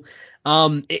combustible.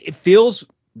 It feels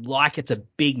like it's a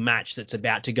big match that's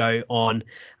about to go on.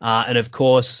 And of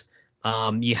course,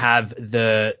 you have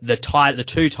the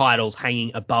two titles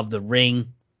hanging above the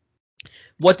ring.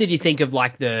 What did you think of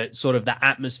like the sort of the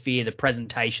atmosphere, the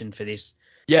presentation for this?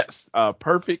 Yes,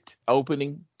 perfect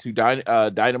opening to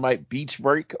Dynamite Beach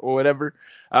Break or whatever.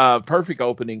 Perfect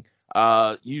opening.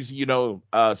 Start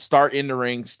in the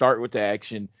ring, start with the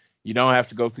action. You don't have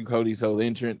to go through Cody's whole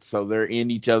entrance, so they're in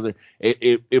each other.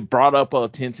 It brought up a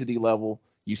intensity level.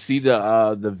 You see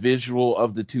the visual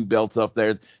of the two belts up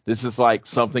there. This is like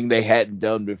something they hadn't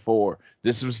done before.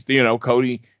 This was,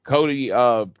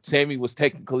 Sammy was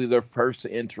technically their first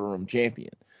interim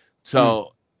champion.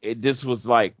 So this was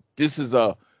like, this is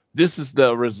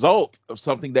the result of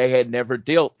something they had never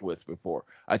dealt with before,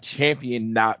 a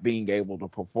champion not being able to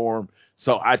perform.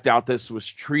 So I thought this was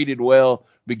treated well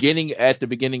at the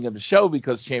beginning of the show,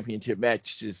 because championship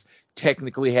matches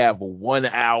technically have 1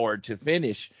 hour to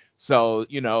finish. So,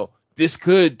 this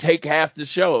could take half the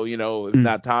show, if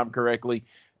not timed correctly.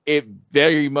 It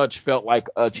very much felt like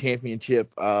a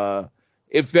championship.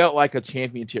 It felt like a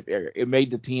championship era. It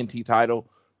made the TNT title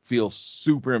feel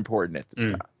super important at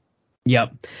this time.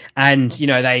 Yep. And,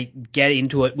 they get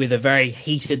into it with a very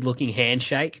heated looking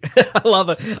handshake. I love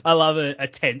a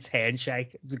tense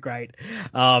handshake. It's great.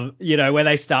 When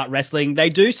they start wrestling, they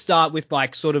do start with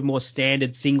like sort of more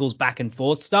standard singles back and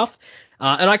forth stuff.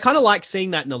 And I kind of like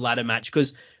seeing that in a ladder match,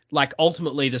 because like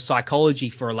ultimately the psychology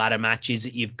for a ladder match is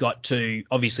that you've got to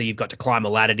climb a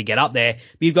ladder to get up there, but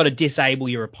you've got to disable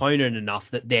your opponent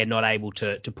enough that they're not able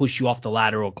to push you off the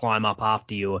ladder or climb up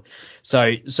after you.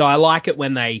 So I like it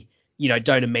when they,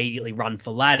 don't immediately run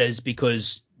for ladders,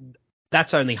 because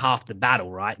that's only half the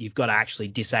battle, right? You've got to actually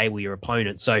disable your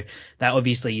opponent. So that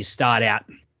obviously you start out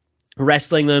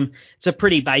wrestling them. It's a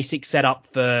pretty basic setup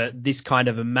for this kind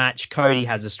of a match. Cody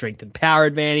has a strength and power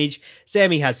advantage.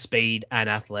 Sammy has speed and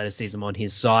athleticism on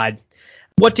his side.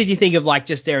 What did you think of like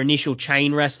just their initial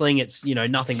chain wrestling? It's,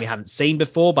 nothing we haven't seen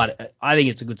before, but I think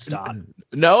it's a good start.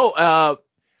 No,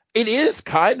 it is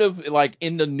kind of like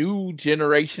in the new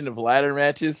generation of ladder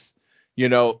matches.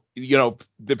 The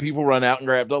people run out and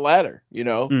grab the ladder,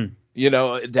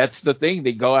 that's the thing.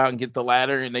 They go out and get the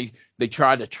ladder, and they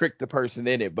try to trick the person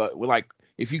in it. But like,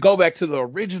 if you go back to the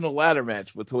original ladder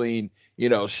match between,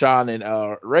 Shawn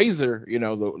and Razor,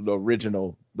 the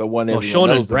original, the one that Shawn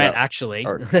and Brett actually.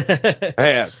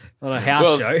 Yes. On a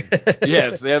house show.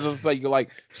 Yes. That's like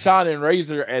Shawn and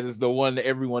Razor, as the one that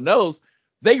everyone knows,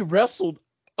 they wrestled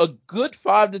a good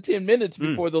 5 to 10 minutes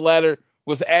before the ladder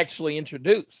was actually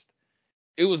introduced.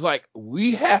 It was like,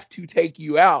 we have to take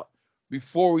you out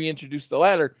before we introduce the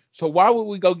ladder. So why would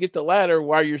we go get the ladder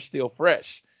while you're still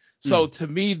fresh? So to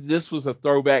me, this was a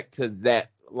throwback to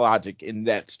that logic in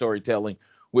that storytelling,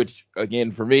 which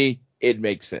again, for me, it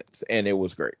makes sense. And it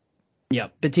was great. Yeah,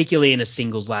 particularly in a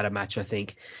singles ladder match, I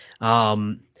think.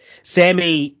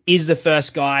 Sammy is the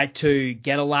first guy to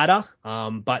get a ladder,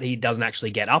 but he doesn't actually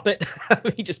get up it.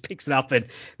 He just picks it up, and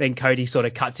then Cody sort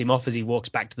of cuts him off as he walks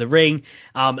back to the ring.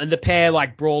 And the pair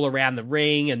like brawl around the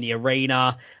ring and the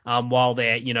arena while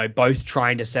they're, both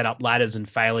trying to set up ladders and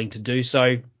failing to do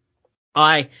so.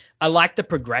 I like the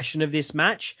progression of this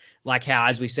match. Like how,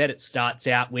 as we said, it starts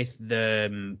out with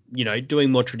the,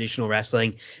 doing more traditional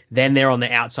wrestling. Then they're on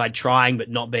the outside trying, but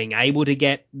not being able to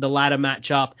get the ladder match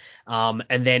up. And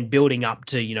then building up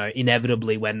to,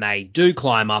 inevitably when they do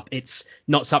climb up, it's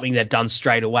not something they've done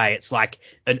straight away. It's like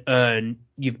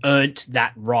you've earned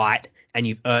that right, and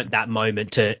you've earned that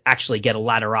moment to actually get a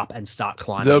ladder up and start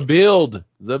climbing. The build.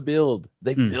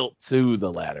 They built to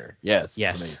the ladder. Yes.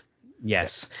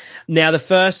 Now, the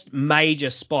first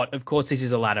major spot, of course, this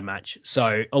is a ladder match,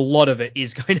 so a lot of it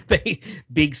is going to be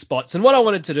big spots. And what I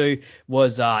wanted to do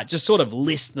was just sort of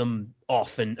list them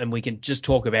off, and we can just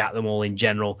talk about them all in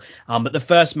general. But the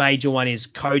first major one is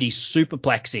Cody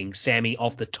superplexing Sammy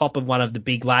off the top of one of the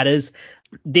big ladders.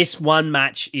 This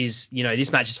match is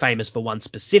famous for one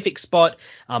specific spot,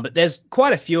 but there's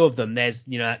quite a few of them. There's,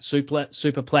 that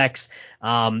superplex.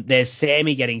 There's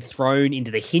Sammy getting thrown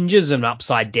into the hinges of an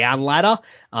upside down ladder.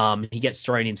 He gets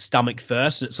thrown in stomach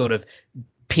first, and it sort of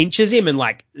pinches him and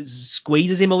like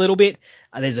squeezes him a little bit.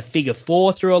 There's a figure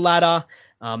 4 through a ladder.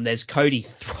 There's Cody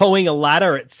throwing a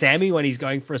ladder at Sammy when he's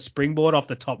going for a springboard off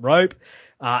the top rope.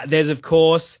 There's, of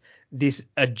course,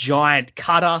 a giant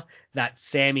cutter that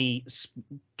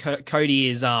Cody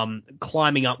is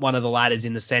climbing up one of the ladders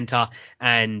in the center,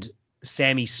 and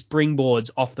Sammy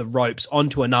springboards off the ropes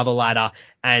onto another ladder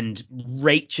and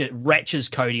wrenches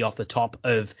Cody off the top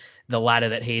of the ladder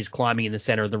that he is climbing in the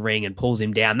center of the ring and pulls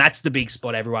him down. That's the big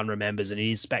spot everyone remembers, and it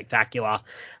is spectacular.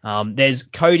 There's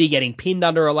Cody getting pinned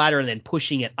under a ladder and then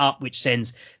pushing it up, which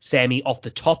sends Sammy off the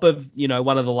top of,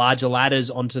 one of the larger ladders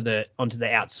onto the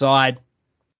outside.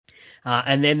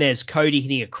 And then there's Cody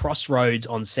hitting a crossroads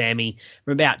on Sammy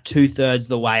from about 2/3 of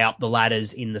the way up the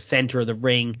ladders in the center of the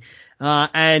ring.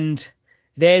 And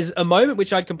there's a moment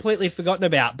which I'd completely forgotten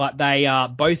about, but they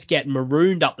both get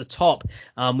marooned up the top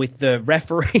with the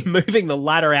referee moving the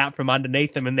ladder out from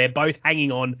underneath them, and they're both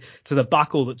hanging on to the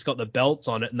buckle that's got the belts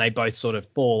on it, and they both sort of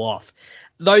fall off.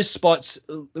 Those spots,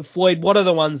 Floyd, what are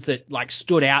the ones that like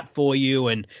stood out for you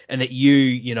and that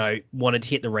you wanted to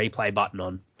hit the replay button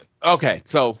on? Okay,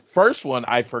 so first one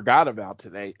I forgot about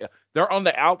today. They're on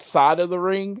the outside of the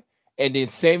ring, and then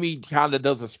Sammy kind of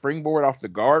does a springboard off the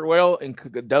guardrail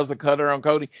and does a cutter on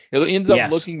Cody. It ends up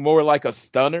Yes. looking more like a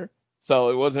stunner, so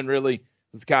it wasn't really.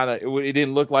 It was kind of it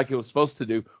didn't look like it was supposed to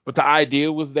do, but the idea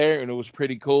was there and it was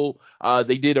pretty cool.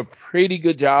 They did a pretty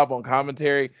good job on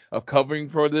commentary of covering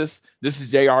for this. This is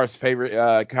JR's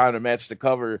favorite kind of match to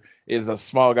cover is a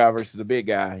small guy versus a big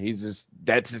guy.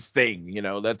 That's his thing,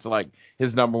 that's like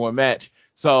his number one match.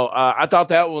 So I thought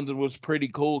that one was pretty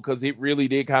cool because it really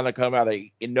did kind of come out of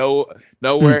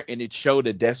nowhere and it showed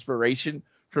a desperation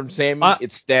from Sammy.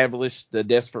 It established the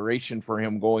desperation for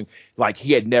him going like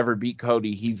he had never beat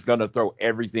Cody. He's going to throw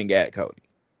everything at Cody.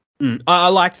 I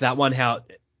liked that one, how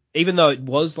even though it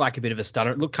was like a bit of a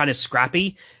stunner, it looked kind of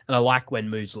scrappy. And I like when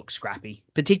moves look scrappy,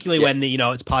 particularly when,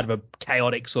 it's part of a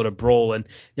chaotic sort of brawl and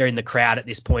they're in the crowd at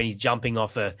this point. He's jumping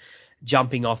off the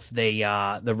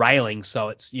railing. So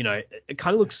it's, it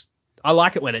kind of looks, I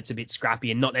like it when it's a bit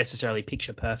scrappy and not necessarily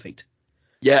picture perfect.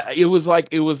 Yeah, it was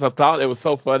a thought. It was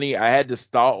so funny. I had this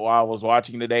thought while I was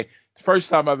watching today. First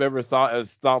time I've ever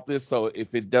thought this. So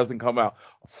if it doesn't come out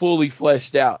fully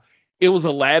fleshed out, it was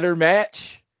a ladder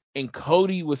match and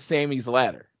Cody was Sammy's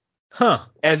ladder. Huh.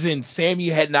 As in Sammy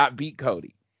had not beat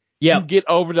Cody. Yeah. To get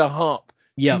over the hump,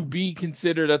 to be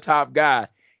considered a top guy,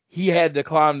 he had to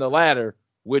climb the ladder,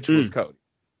 which was Cody.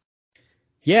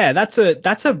 Yeah,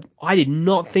 I did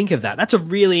not think of that. That's a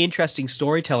really interesting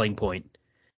storytelling point.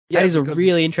 That is a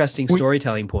really interesting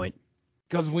storytelling point.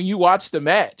 Because when you watch the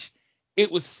match, it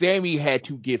was Sammy had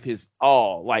to give his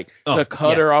all, like the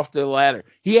cutter off the ladder.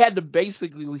 He had to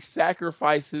basically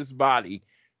sacrifice his body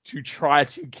to try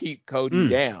to keep Cody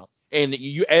down. And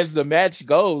as the match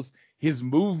goes, his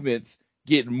movements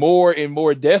get more and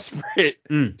more desperate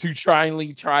to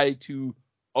try to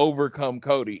overcome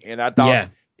Cody. And I thought,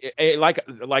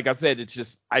 like I said,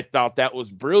 I thought that was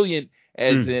brilliant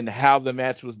as in how the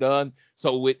match was done.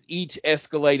 So with each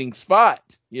escalating spot,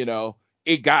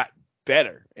 it got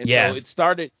better. And so it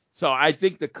started. So I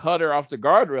think the cutter off the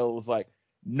guardrail was like,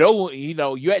 no, you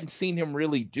hadn't seen him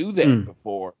really do that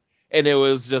before. And it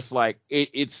was just like,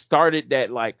 it started that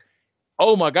like,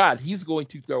 oh my God, he's going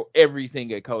to throw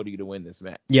everything at Cody to win this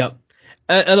match. Yep.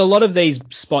 And a lot of these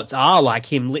spots are like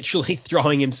him literally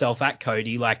throwing himself at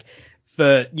Cody. Like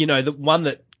for, the one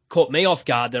that caught me off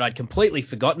guard that I'd completely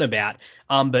forgotten about.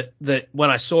 But that when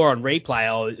I saw on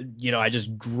replay, I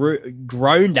just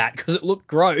groaned at because it looked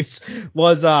gross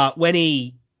was when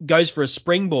he goes for a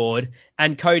springboard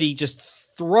and Cody just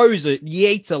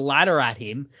yeets a ladder at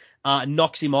him.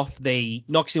 Knocks him off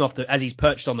as he's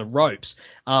perched on the ropes.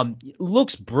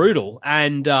 Looks brutal.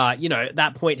 And, at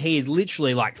that point, he is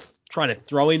literally like trying to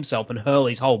throw himself and hurl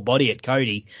his whole body at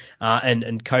Cody.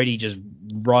 And Cody just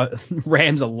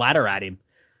rams a ladder at him.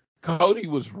 Cody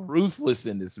was ruthless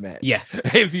in this match. Yeah.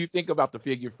 If you think about the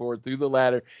figure four through the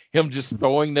ladder, him just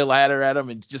throwing the ladder at him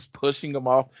and just pushing him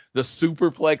off, the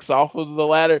superplex off of the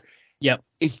ladder. Yep.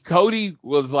 Cody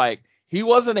was like, he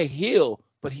wasn't a heel,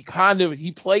 but he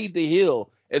played the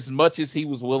heel as much as he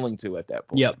was willing to at that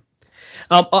point. Yep.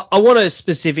 I want to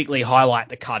specifically highlight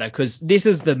the cutter because this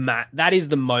is that is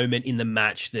the moment in the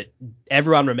match that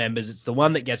everyone remembers. It's the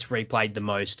one that gets replayed the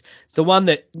most. It's the one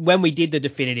that when we did the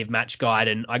definitive match guide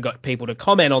and I got people to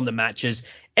comment on the matches,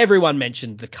 everyone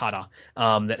mentioned the cutter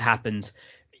that happens.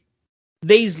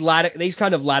 These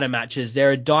kind of ladder matches,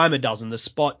 they're a dime a dozen. The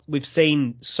spot, we've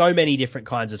seen so many different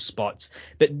kinds of spots,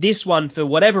 but this one, for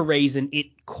whatever reason,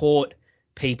 it caught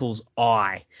people's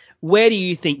eye. Where do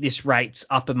you think this rates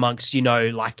up amongst,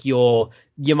 like your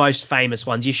most famous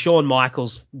ones? Your Shawn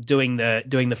Michaels doing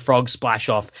the frog splash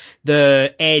off,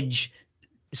 the Edge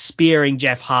spearing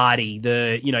Jeff Hardy,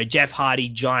 the Jeff Hardy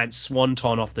giant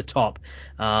swanton off the top.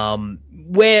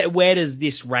 Where does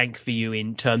this rank for you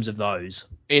in terms of those?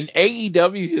 In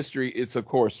AEW history, it's of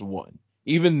course one.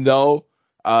 Even though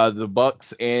the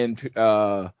Bucks and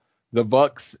Lucha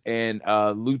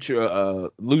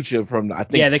from I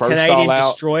think the first Canadian All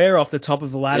Out, Destroyer off the top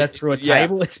of the ladder through a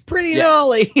table. It's pretty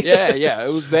gnarly.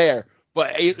 it was there,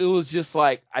 but it was just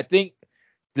like I think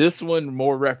this one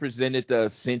more represented the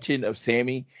ascension of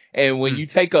Sammy. And when you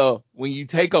take a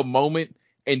moment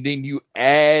and then you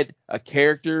add a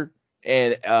character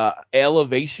and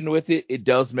elevation with it, it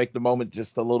does make the moment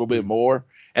just a little bit more.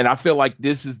 And I feel like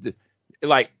this is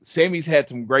Sammy's had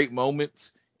some great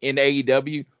moments in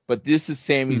AEW, but this is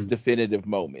Sammy's definitive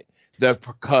moment. The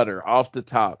cutter off the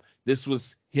top. This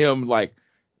was him, like,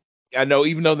 I know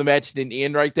even though the match didn't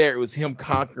end right there, it was him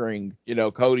conquering,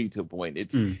 Cody to a point.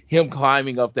 It's him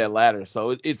climbing up that ladder.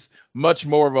 So it's much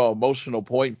more of an emotional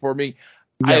point for me.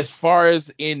 Yep. As far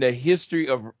as in the history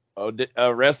of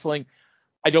wrestling,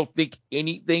 I don't think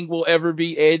anything will ever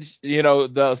be Edge,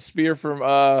 the spear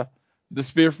from the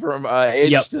spear from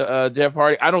Edge Yep. to Jeff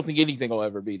Hardy. I don't think anything will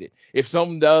ever beat it. If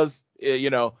someone does,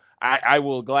 I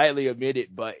will gladly admit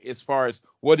it. But as far as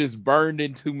what is burned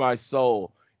into my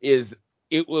soul is,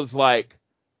 it was like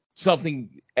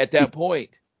something at that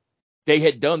point. They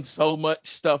had done so much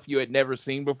stuff you had never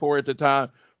seen before at the time,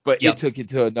 but Yep. it took it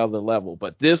to another level.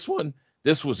 But this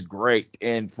was great.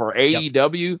 And for Yep.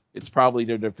 AEW, it's probably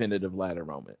their definitive ladder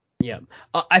moment. Yeah,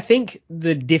 I think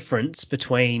the difference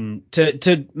between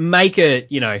to make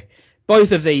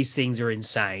both of these things are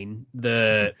insane.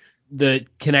 The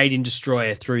Canadian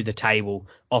Destroyer through the table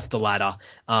off the ladder,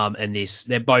 and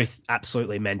they're both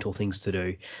absolutely mental things to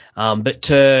do. But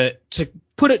to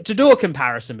do a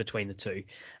comparison between the two,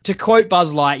 to quote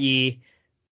Buzz Lightyear,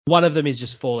 one of them is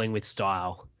just falling with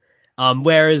style,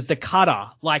 whereas the cutter,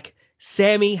 like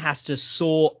Sammy, has to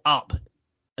soar up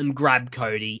and grab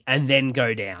Cody and then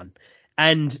go down.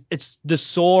 And it's the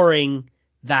soaring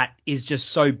that is just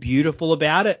so beautiful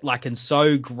about it, like, and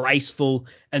so graceful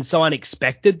and so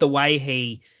unexpected, the way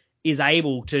he is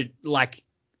able to like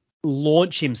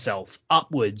launch himself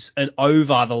upwards and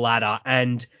over the ladder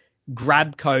and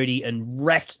grab Cody and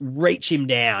reach him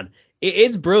down.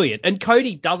 It's brilliant. And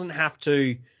Cody doesn't have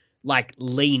to like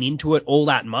lean into it all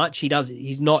that much.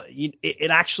 He's not,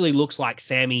 it actually looks like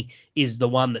Sammy is the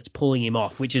one that's pulling him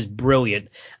off, which is brilliant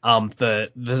for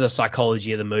the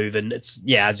psychology of the move. And it's,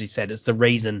 yeah, as you said, it's the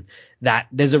reason that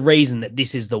there's a reason that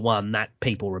this is the one that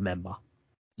people remember.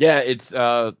 Yeah, it's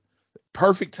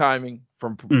perfect timing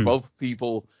from both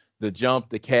people. The jump,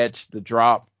 the catch, the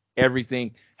drop,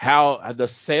 everything. How the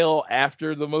sale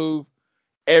after the move,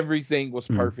 everything was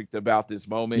perfect about this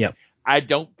moment. Yep. I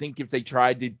don't think if they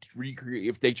tried to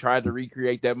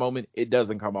recreate that moment, it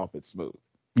doesn't come off as smooth.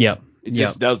 Yep. It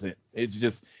just doesn't.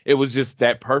 It was just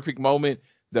that perfect moment,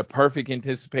 the perfect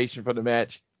anticipation for the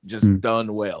match, just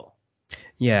done well.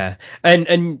 Yeah.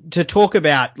 And to talk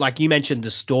about, like you mentioned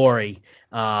the story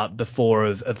before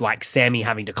of like Sammy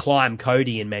having to climb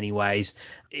Cody in many ways.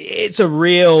 It's a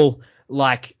real,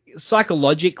 like,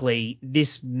 psychologically,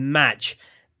 this match,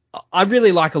 I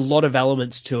really like a lot of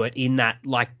elements to it in that,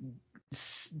 like,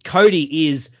 Cody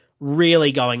is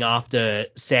really going after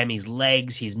Sammy's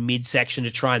legs, his midsection,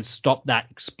 to try and stop that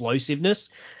explosiveness.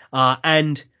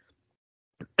 And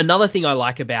another thing I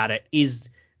like about it is,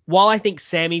 while I think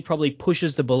Sammy probably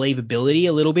pushes the believability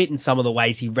a little bit in some of the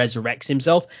ways he resurrects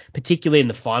himself, particularly in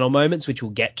the final moments, which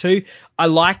we'll get to, I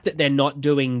like that they're not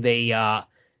doing the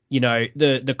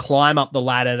climb up the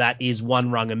ladder that is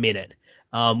one rung a minute,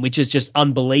 which is just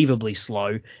unbelievably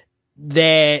slow.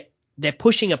 They're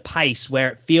pushing a pace where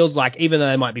it feels like, even though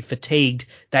they might be fatigued,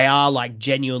 they are like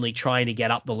genuinely trying to get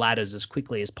up the ladders as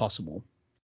quickly as possible.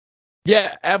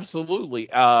 Yeah, absolutely.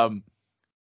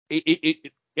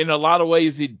 It in a lot of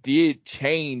ways, it did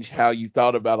change how you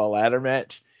thought about a ladder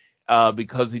match,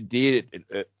 because it did.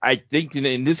 I think,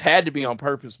 and this had to be on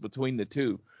purpose between the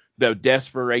two, the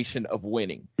desperation of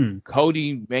winning.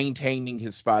 Cody maintaining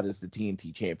his spot as the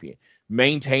TNT champion,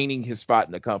 maintaining his spot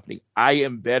in the company. I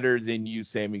am better than you,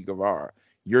 Sammy Guevara.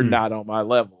 You're not on my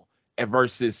level. And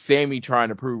versus Sammy trying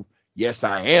to prove, yes,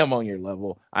 I am on your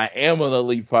level. I am an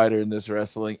elite fighter in this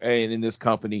wrestling and in this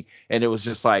company. And it was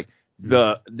just like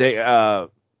what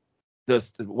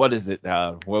is it?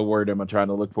 What word am I trying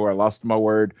to look for? I lost my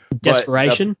word.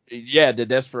 Desperation. The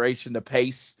desperation, the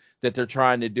pace that they're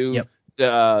trying to do. Yep.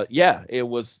 It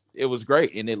was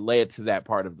great, and it led to that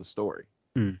part of the story.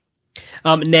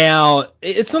 Now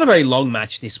it's not a very long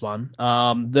match, this one.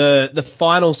 The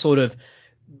final sort of,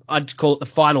 I'd call it the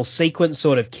final sequence,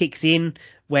 sort of kicks in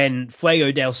when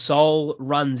Fuego del Sol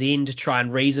runs in to try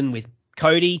and reason with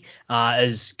Cody,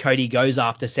 as Cody goes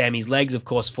after Sammy's legs. Of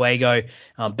course, Fuego,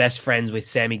 best friends with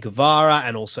Sammy Guevara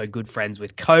and also good friends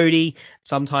with Cody,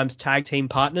 sometimes tag team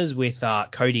partners with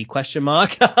Cody ? But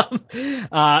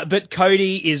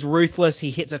Cody is ruthless. He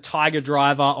hits a tiger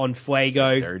driver on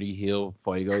Fuego. Dirty heel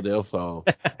Fuego del Sol.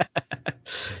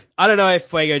 I don't know if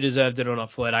Fuego deserved it or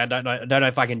not, Floyd. I don't know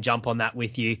if I can jump on that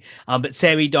with you. But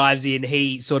Sammy dives in.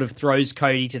 He sort of throws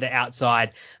Cody to the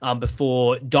outside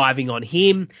before diving on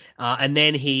him. And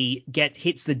then he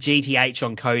hits the GTH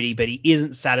on Cody, but he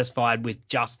isn't satisfied with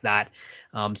just that.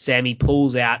 Sammy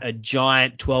pulls out a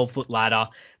giant 12-foot ladder,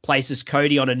 places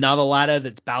Cody on another ladder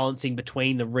that's balancing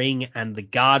between the ring and the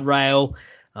guardrail.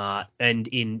 And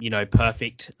in,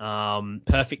 perfect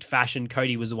fashion,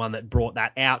 Cody was the one that brought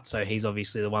that out. So he's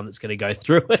obviously the one that's going to go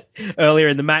through it earlier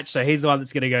in the match. So he's the one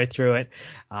that's going to go through it.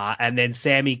 And then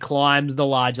Sammy climbs the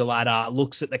larger ladder,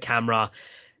 looks at the camera,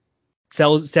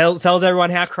 tells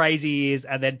everyone how crazy he is,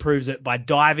 and then proves it by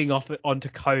diving off it onto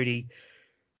Cody.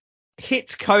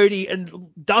 hits Cody and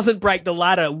doesn't break the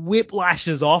ladder,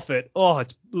 whiplashes off it. Oh,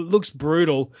 it looks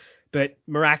brutal, but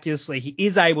miraculously he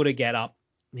is able to get up.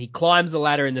 He climbs the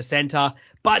ladder in the center,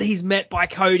 but he's met by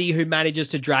Cody, who manages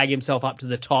to drag himself up to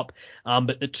the top.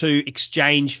 But the two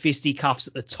exchange fisticuffs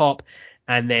at the top,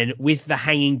 and then with the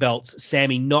hanging belts,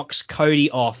 Sammy knocks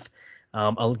Cody off,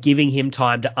 giving him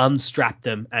time to unstrap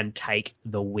them and take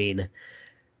the win.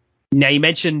 Now, you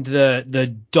mentioned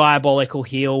the diabolical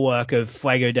heel work of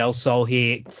Fuego del Sol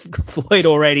here, Floyd,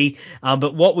 already.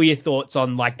 But what were your thoughts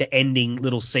on like the ending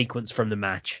little sequence from the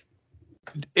match?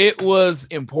 It was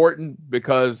important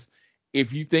because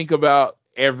if you think about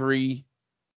every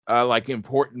like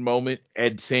important moment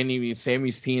at Sammy's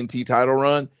TNT title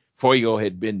run, Fuego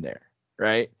had been there,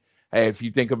 right? If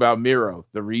you think about Miro,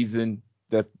 the reason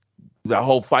that the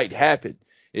whole fight happened,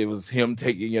 it was him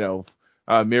taking,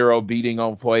 Miro beating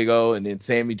on Fuego, and then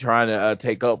Sammy trying to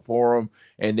take up for him,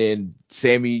 and then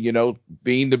Sammy,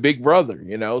 being the big brother,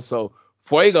 so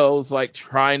Fuego's like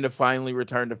trying to finally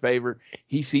return the favor.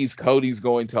 He sees Cody's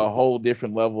going to a whole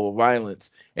different level of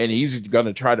violence, and he's going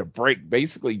to try to break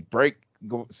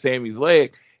Sammy's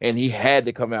leg, and he had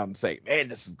to come out and say, man,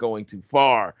 this is going too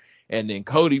far. And then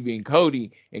Cody being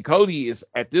Cody, and Cody is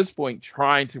at this point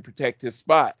trying to protect his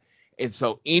spot. And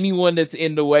so anyone that's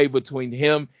in the way between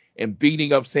him and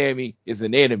beating up Sammy is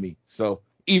an enemy. So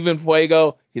even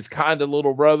Fuego, his kind of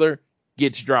little brother,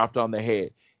 gets dropped on the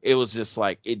head. It was just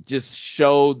like, it just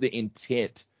showed the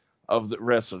intent of the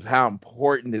wrestlers, how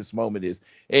important this moment is.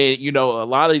 And, a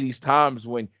lot of these times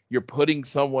when you're putting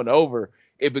someone over,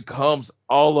 it becomes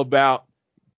all about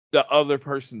the other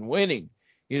person winning,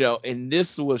 and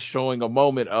this was showing a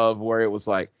moment of where it was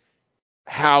like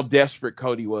how desperate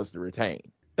Cody was to retain.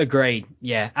 Agreed.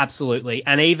 Yeah, absolutely.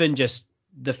 And even just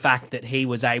the fact that he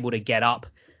was able to get up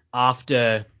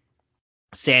after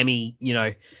Sammy,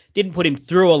 didn't put him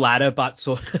through a ladder, but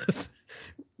sort of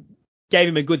gave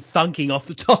him a good thunking off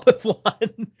the top of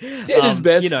one.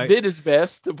 Did his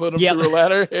best to put him through a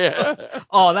ladder. Yeah.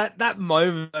 Oh, that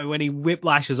moment when he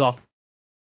whiplashes off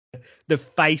the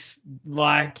face,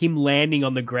 like him landing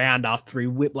on the ground after he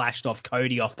whiplashed off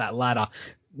Cody off that ladder,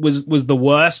 was the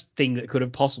worst thing that could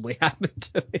have possibly happened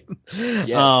to him.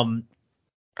 Yes.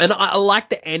 And I like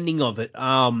the ending of it.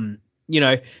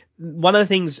 One of the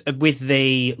things with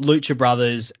the Lucha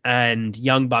Brothers and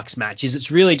Young Bucks match is it's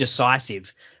really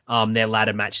decisive, their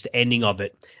ladder match, the ending of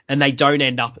it. And they don't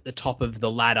end up at the top of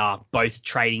the ladder, both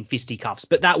trading fisticuffs.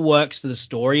 But that works for the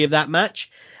story of that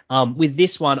match. With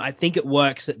this one, I think it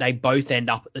works that they both end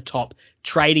up at the top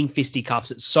trading fisticuffs.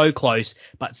 It's so close,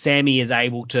 but Sammy is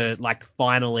able to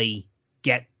finally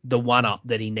get the one-up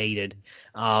that he needed,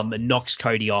 and knocks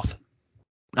Cody off.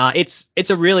 It's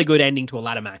a really good ending to a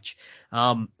ladder match.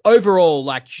 Overall,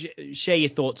 share your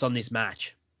thoughts on this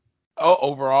match.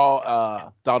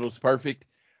 Overall, thought it was perfect.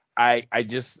 I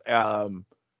just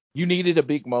you needed a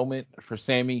big moment for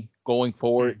Sammy going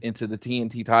forward into the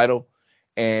TNT title,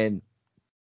 and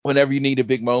whenever you need a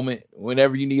big moment,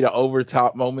 whenever you need an over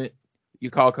top moment, you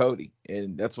call Cody,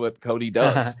 and that's what Cody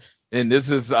does. And this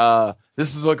is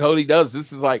what Cody does.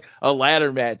 This is like a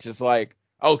ladder match. It's like,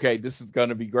 okay, this is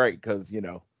gonna be great because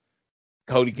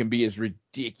Cody can be as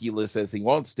ridiculous as he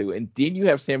wants to. And then you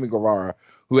have Sammy Guevara,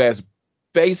 who has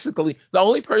basically the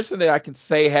only person that I can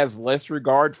say has less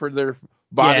regard for their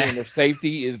body and their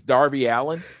safety is Darby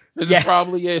Allin. That's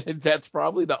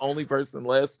probably the only person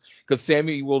less, because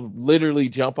Sammy will literally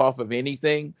jump off of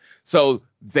anything. So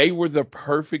they were the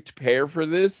perfect pair for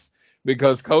this,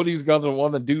 because Cody's going to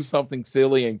want to do something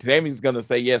silly and Sammy's going to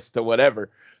say yes to whatever.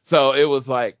 So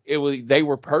they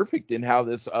were perfect in how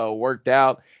this worked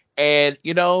out. And,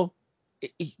 he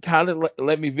kind of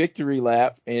let me victory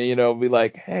lap and, be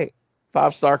like, hey,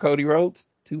 5-star Cody Rhodes,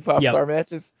 2 5-star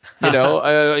matches,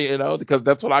 because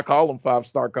that's what I call him,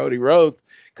 5-star Cody Rhodes,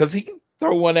 because he can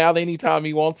throw one out anytime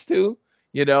he wants to,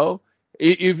 but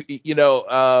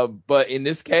in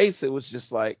this case, it was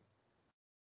just like,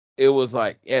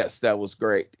 yes, that was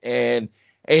great. And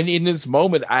in this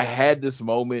moment, I had this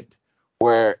moment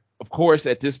where, of course,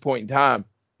 at this point in time,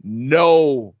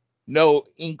 no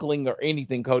inkling or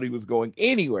anything Cody was going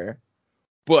anywhere.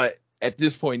 But at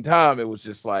this point in time, it was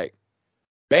just like,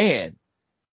 man,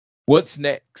 what's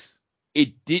next?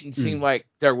 It didn't seem like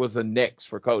there was a next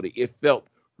for Cody. It felt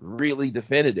really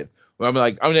definitive.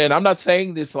 I'm not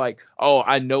saying this like, oh,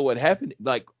 I know what happened.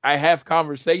 Like, I have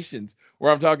conversations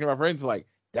where I'm talking to my friends like,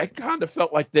 that kind of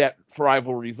felt like that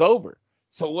rivalry's over.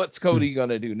 So what's Cody going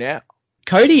to do now?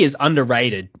 Cody is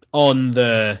underrated on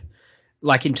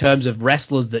in terms of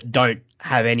wrestlers that don't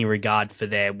have any regard for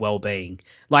their well-being.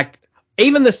 Like,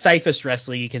 even the safest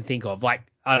wrestler you can think of, like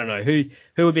I don't know, who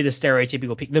would be the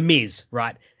stereotypical pick? The Miz,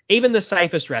 right? Even the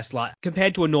safest wrestler,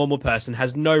 compared to a normal person,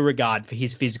 has no regard for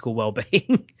his physical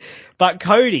well-being. But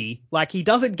Cody, like, he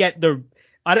doesn't get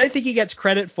I don't think he gets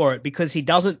credit for it because he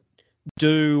doesn't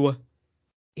do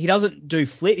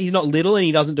flip. He's not little and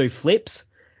he doesn't do flips,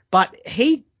 but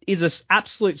he is an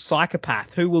absolute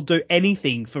psychopath who will do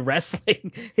anything for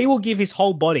wrestling. He will give his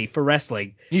whole body for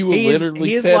wrestling. He will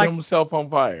literally set himself on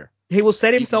fire. He will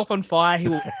set himself on fire.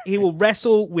 He will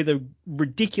wrestle with a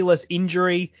ridiculous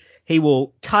injury. He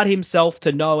will cut himself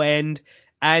to no end,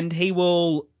 and he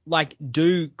will like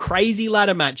do crazy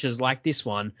ladder matches like this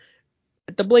one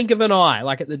at the blink of an eye,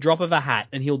 like at the drop of a hat,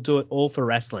 and he'll do it all for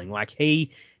wrestling. Like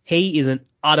he is an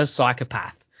utter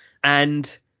psychopath,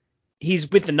 and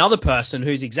he's with another person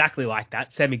who's exactly like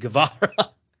that, Sammy Guevara.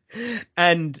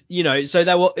 And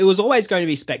so it was always going to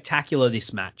be spectacular,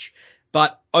 this match,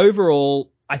 but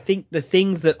overall, I think the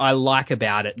things that I like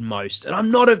about it most, and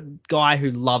I'm not a guy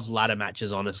who loves ladder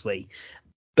matches, honestly,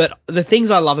 but the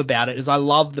things I love about it is I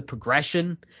love the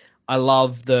progression. I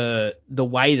love the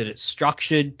way that it's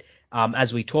structured.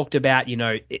 As we talked about,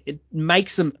 it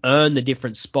makes them earn the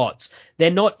different spots.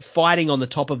 They're not fighting on the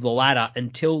top of the ladder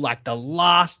until like the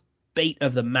last beat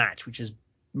of the match, which is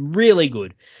really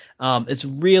good. It's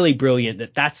really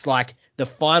brilliant that's like the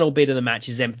final bit of the match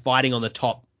is them fighting on the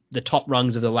top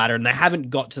rungs of the ladder, and they haven't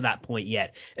got to that point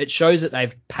yet. It shows that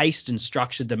they've paced and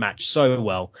structured the match so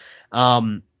well.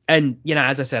 And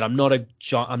as I said, I'm not a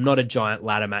giant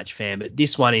ladder match fan, but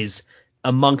this one is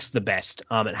amongst the best.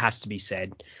 It has to be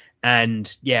said.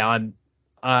 And yeah,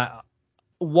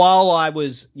 while I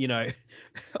was,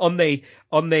 on the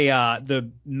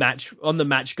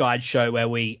match guide show where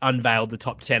we unveiled the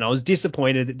top 10, I was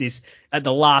disappointed that this at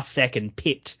the last second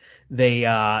picked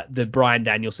the Bryan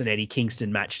Danielson Eddie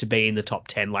Kingston match to be in the top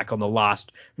 10, like on the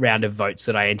last round of votes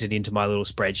that I entered into my little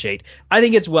spreadsheet. I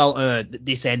think it's well earned that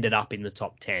this ended up in the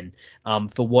top 10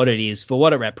 for what it is, for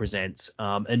what it represents,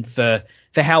 and for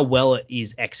how well it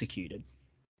is executed.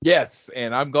 Yes,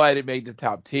 and I'm glad it made the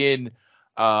top 10.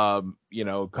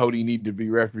 Cody needed to be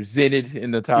represented in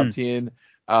the top 10.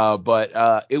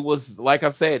 But it was, like I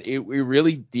said, it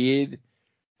really did.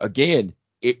 Again,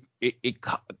 it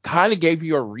kind of gave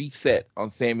you a reset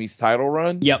on Sammy's title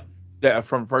run. Yep.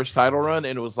 From first title run,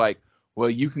 and it was like,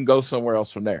 well, you can go somewhere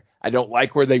else from there. I don't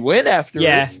like where they went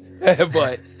afterwards,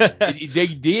 but they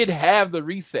did have the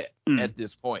reset at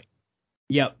this point.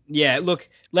 Yep. Yeah. Look,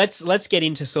 let's get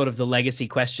into sort of the legacy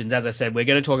questions. As I said, we're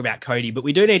going to talk about Cody, but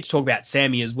we do need to talk about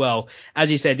Sammy as well. As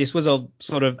you said, this was a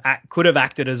sort of could have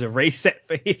acted as a reset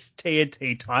for his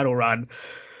TNT title run.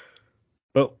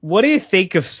 But what do you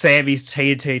think of Sammy's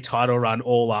TNT title run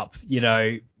all up?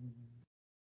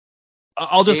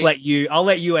 I'll let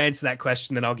you answer that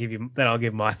question, then I'll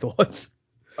give my thoughts.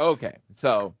 Okay.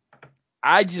 So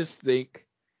I just think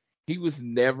he was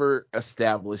never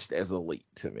established as elite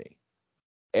to me.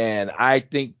 And I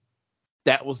think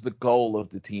that was the goal of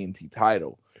the TNT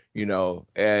title.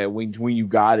 When you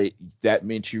got it, that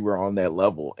meant you were on that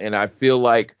level. And I feel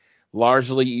like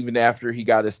largely, even after he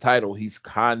got his title, he's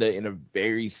kind of in a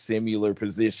very similar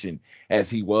position as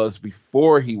he was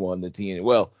before he won the TNT.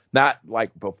 Well, not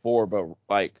like before, but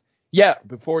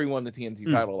before he won the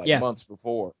TNT title, months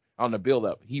before on the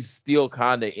build-up. He's still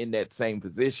kind of in that same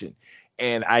position.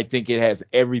 And I think it has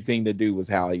everything to do with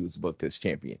how he was booked as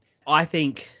champion. I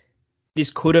think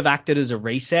this could have acted as a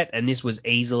reset, and this was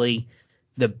easily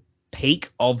the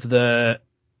peak of the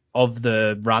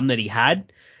run that he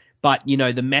had. But, the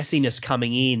messiness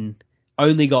coming in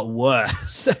only got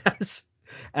worse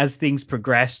as things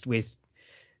progressed with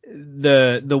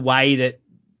the way that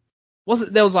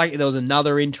there was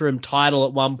another interim title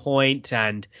at one point,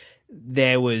 and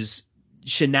there was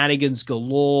shenanigans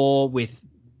galore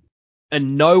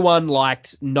and no one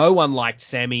liked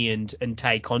Sammy and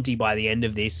Tay Conti by the end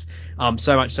of this,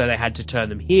 so much so they had to turn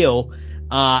them heel,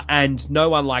 and no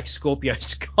one liked Scorpio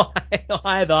Sky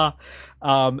either.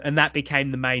 And that became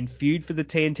the main feud for the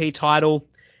TNT title.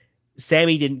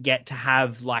 Sammy didn't get to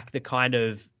have like the kind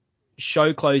of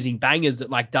show closing bangers that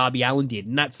like Darby Allin did.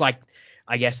 And that's like,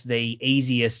 I guess, the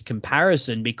easiest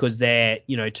comparison because they're,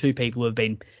 two people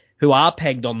who are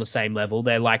pegged on the same level.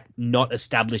 They're like not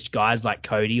established guys like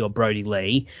Cody or Brody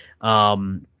Lee.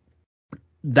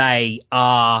 They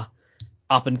are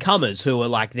up and comers who are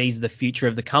like, these are the future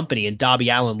of the company. And Darby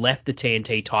Allin left the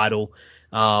TNT title,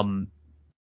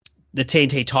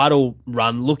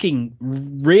 run looking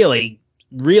really,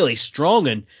 really strong.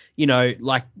 And,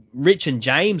 like Rich and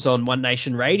James on One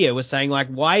Nation Radio were saying, like,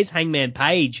 why is Hangman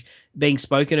Page being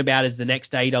spoken about as the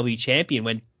next AEW champion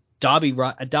when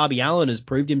Darby Allin has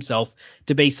proved himself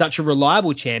to be such a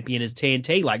reliable champion as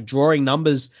TNT, like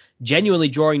genuinely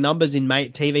drawing numbers in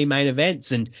TV main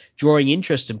events and drawing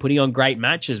interest and putting on great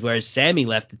matches, whereas Sammy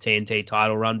left the TNT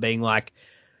title run being like,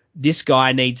 this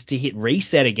guy needs to hit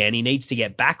reset again. He needs to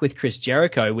get back with Chris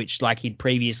Jericho, which like he'd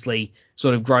previously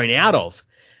sort of grown out of.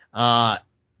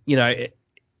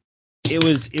 It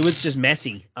was just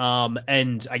messy.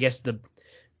 And I guess the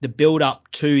build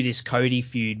up to this Cody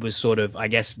feud was sort of, I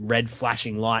guess, red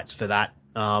flashing lights for that.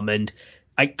 And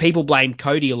people blamed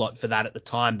Cody a lot for that at the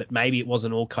time, but maybe it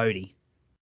wasn't all Cody.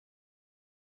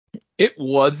 It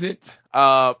wasn't.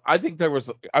 I think there was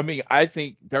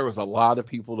a lot of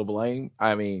people to blame.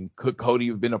 I mean, could Cody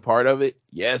have been a part of it?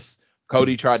 Yes.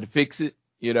 Cody tried to fix it.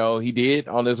 He did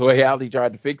on his way out. He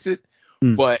tried to fix it.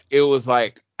 But it was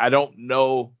like, I don't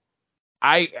know.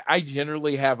 I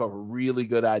generally have a really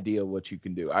good idea of what you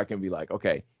can do. I can be like,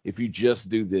 okay, if you just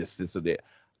do this, this or that.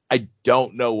 I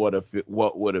don't know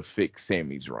what would have fixed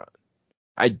Sammy's run.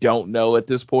 I don't know at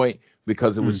this point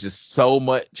because it was just so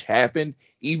much happened,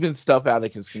 even stuff out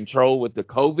of his control with the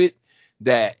COVID,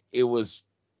 that it was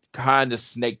kind of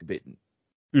snake bitten.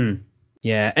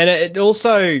 Yeah, and it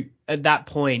also at that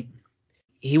point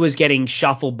he was getting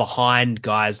shuffled behind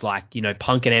guys like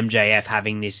Punk and MJF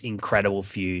having this incredible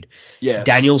feud, yes.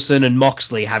 Danielson and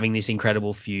Moxley having this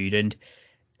incredible feud, and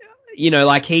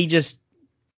like he just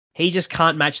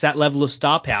can't match that level of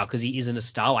star power because he isn't a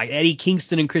star. Like Eddie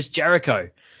Kingston and Chris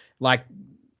Jericho, like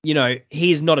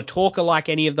he is not a talker like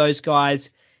any of those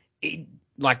guys.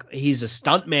 He's a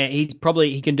stunt man.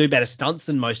 He can do better stunts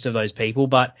than most of those people,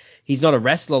 but he's not a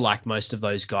wrestler like most of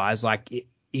those guys.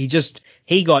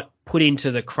 He got put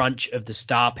into the crunch of the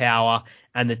star power,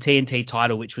 and the TNT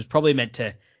title, which was probably meant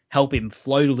to help him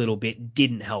float a little bit,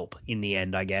 didn't help in the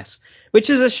end, I guess, which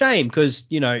is a shame because,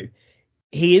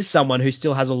 he is someone who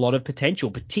still has a lot of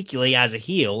potential, particularly as a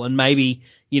heel. And maybe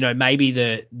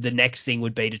the next thing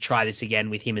would be to try this again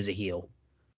with him as a heel.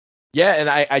 Yeah, and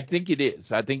I think it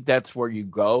is. I think that's where you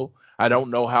go. I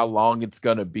don't know how long it's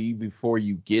going to be before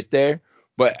you get there,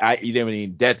 but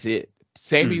that's it.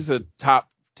 Sammy's a top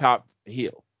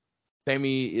heel.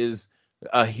 Sammy is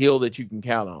a heel that you can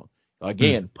count on.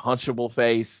 Again, punchable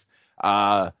face.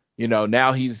 Now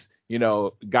he's,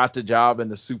 got the job in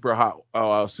the super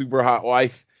hot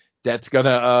wife. That's going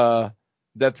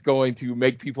to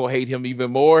make people hate him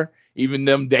even more. Even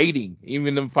them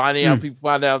finding out, people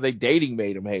find out they dating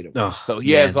made him hate him. So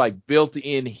he has like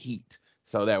built-in heat.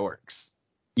 So that works.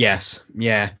 Yes.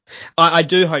 Yeah. I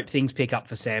do hope things pick up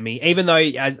for Sammy, even though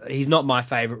he's not my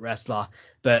favorite wrestler,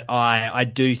 but I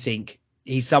do think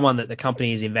he's someone that the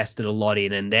company has invested a lot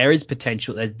in, and there is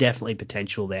potential. There's definitely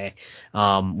potential there.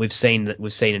 We've seen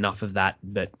enough of that,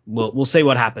 but we'll see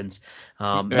what happens.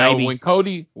 Maybe when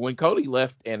Cody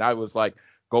left, and I was like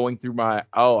going through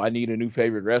I need a new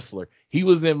favorite wrestler. He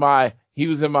was in my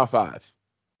 5.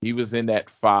 He was in that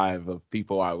 5 of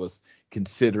people I was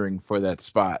considering for that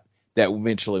spot that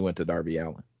eventually went to Darby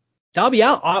Allin. Darby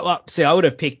Allin. I would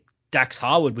have picked Dax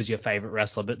Harwood was your favorite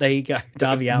wrestler, but there you go,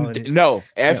 Darby Allin. No,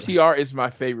 FTR is my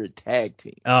favorite tag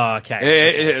team. Oh,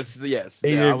 okay. Yes.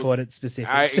 These are important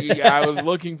specifics. I was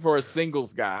looking for a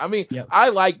singles guy. I mean, I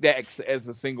like Dax as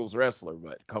a singles wrestler,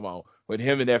 but come on, with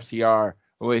him and FTR,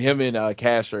 with him and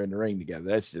Cash are in the ring together,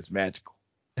 that's just magical.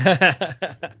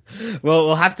 Well,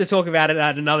 we'll have to talk about it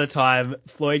at another time,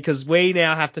 Floyd, because we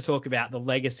now have to talk about the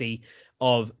legacy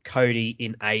of Cody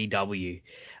in AEW.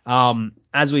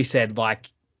 As we said, like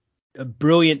a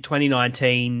brilliant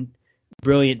 2019,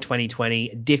 brilliant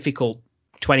 2020, difficult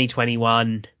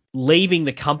 2021, leaving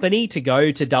the company to go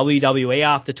to WWE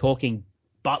after talking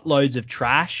buttloads of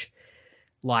trash,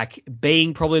 like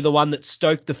being probably the one that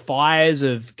stoked the fires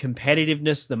of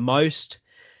competitiveness the most,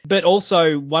 but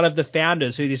also one of the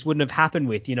founders who this wouldn't have happened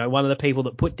with, one of the people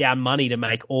that put down money to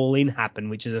make All In happen,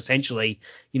 which is essentially,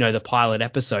 the pilot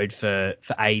episode for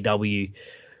AEW.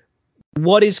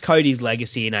 What is Cody's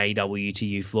legacy in AEW to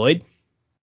you, Floyd?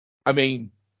 I mean,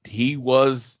 he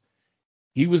was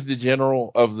the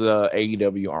general of the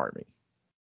AEW army.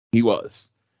 He was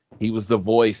the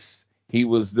voice. He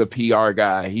was the PR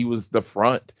guy. He was the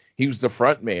front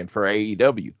man for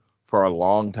AEW for a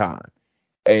long time.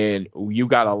 And you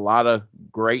got a lot of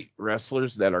great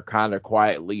wrestlers that are kind of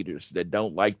quiet leaders that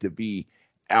don't like to be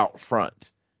out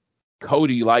front.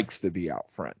 Cody likes to be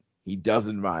out front. He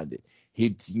doesn't mind it.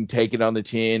 He can take it on the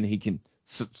chin. He can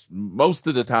most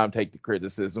of the time take the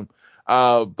criticism.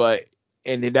 But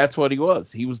that's what he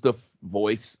was. He was the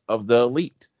voice of the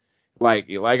elite. Like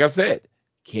I said,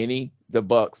 Kenny, the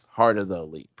Bucks, heart of the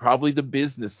elite, probably the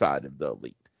business side of the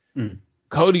elite.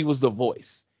 Cody was the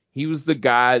voice. He was the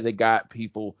guy that got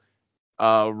people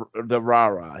the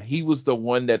Rara. He was the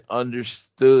one that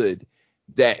understood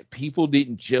that people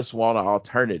didn't just want an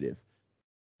alternative.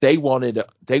 They wanted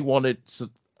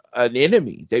an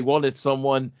enemy. They wanted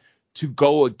someone to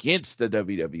go against the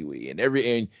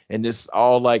WWE and this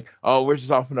all like, oh, we're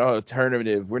just offering an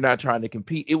alternative. We're not trying to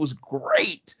compete. It was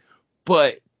great,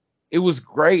 but it was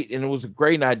great and it was a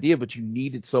great idea, but you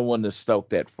needed someone to stoke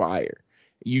that fire.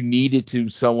 You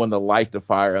needed someone to light the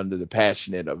fire under the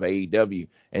passionate of AEW,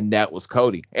 and that was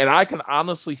Cody. And I can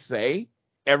honestly say,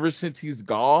 ever since he's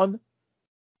gone,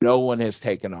 no one has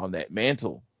taken on that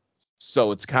mantle.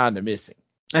 So it's kind of missing.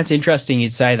 That's interesting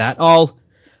you'd say that. I'll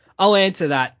answer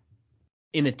that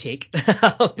in a tick.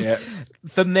 Yes.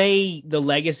 For me, the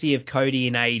legacy of Cody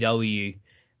in AEW,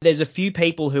 there's a few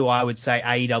people who I would say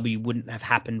AEW wouldn't have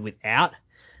happened without.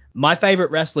 My favorite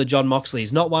wrestler, John Moxley,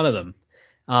 is not one of them.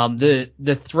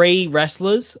 The three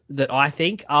wrestlers that I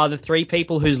think are the three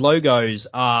people whose logos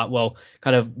are, well,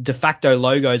 kind of de facto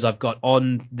logos I've got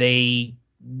on the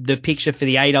picture for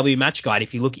the AEW match guide.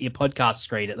 If you look at your podcast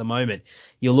screen at the moment,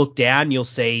 you'll look down, you'll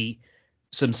see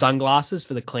some sunglasses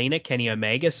for the cleaner, Kenny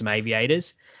Omega, some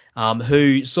aviators,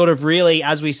 who sort of really,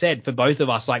 as we said, for both of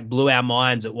us, like blew our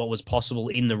minds at what was possible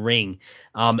in the ring,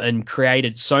 and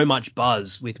created so much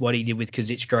buzz with what he did with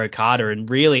Kazuchika Okada and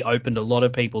really opened a lot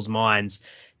of people's minds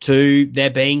to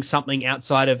there being something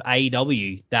outside of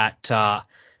AEW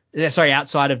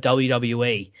outside of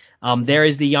WWE. There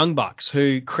is the Young Bucks,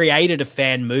 who created a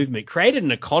fan movement, created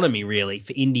an economy really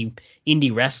for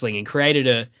indie wrestling, and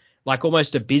created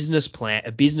almost a business plan,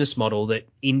 a business model that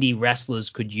indie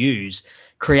wrestlers could use.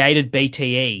 Created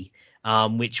BTE,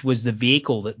 which was the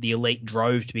vehicle that the Elite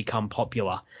drove to become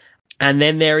popular. And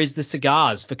then there is the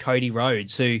cigars for Cody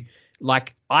Rhodes, who,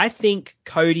 I think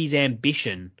Cody's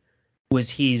ambition was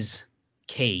his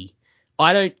key.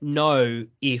 I don't know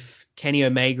if Kenny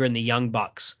Omega and the Young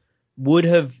Bucks would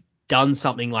have done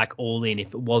something like All In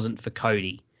if it wasn't for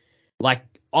Cody.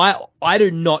 I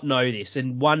do not know this,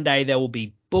 and one day there will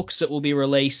be books that will be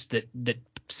released that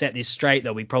set this straight.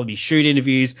 There'll be probably shoot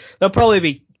interviews. There'll probably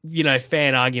be,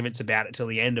 fan arguments about it till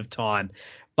the end of time.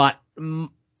 But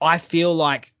I feel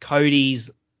like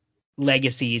Cody's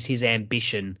legacy is his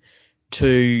ambition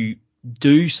to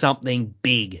do something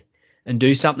big and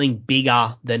do something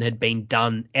bigger than had been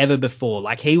done ever before.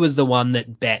 Like, he was the one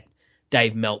that bet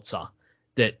Dave Meltzer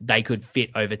that they could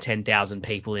fit over 10,000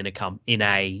 people in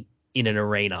an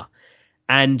arena.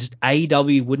 And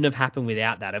AEW wouldn't have happened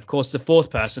without that. Of course, the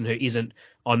fourth person who isn't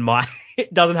on my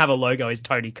doesn't have a logo is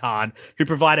Tony Khan, who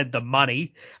provided the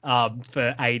money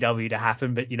for AEW to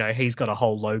happen. But, he's got a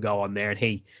whole logo on there, and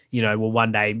he, will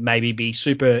one day maybe be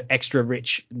super extra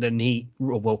richer than he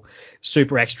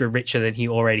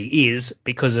already is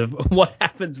because of what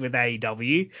happens with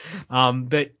AEW.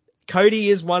 But Cody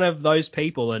is one of those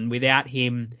people, and without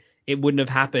him, it wouldn't have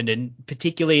happened. And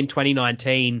particularly in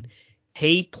 2019,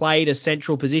 he played a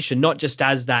central position, not just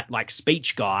as that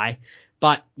speech guy,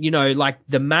 but,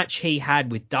 the match he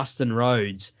had with Dustin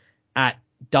Rhodes at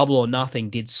Double or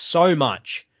Nothing did so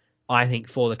much, I think,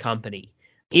 for the company.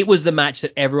 It was the match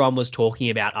that everyone was talking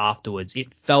about afterwards.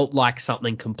 It felt like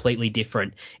something completely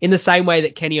different, in the same way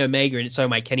that Kenny Omega and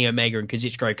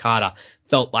Kazuchika Okada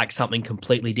felt like something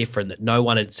completely different that no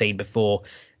one had seen before.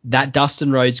 That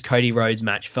Dustin Rhodes Cody Rhodes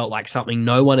match felt like something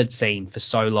no one had seen for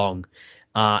so long.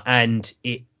 And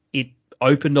it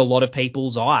opened a lot of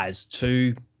people's eyes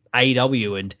to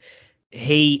AEW, and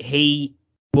he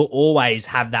will always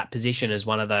have that position as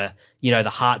one of the, the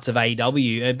hearts of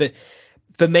AEW. But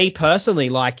for me personally,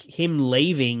 him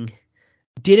leaving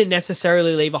didn't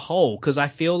necessarily leave a hole, because I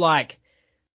feel like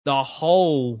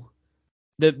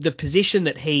the position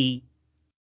that he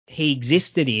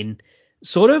existed in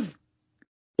sort of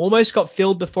almost got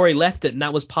filled before he left it, and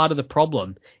that was part of the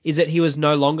problem, is that he was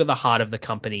no longer the heart of the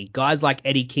company. Guys like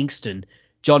Eddie Kingston,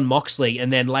 John Moxley,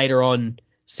 and then later on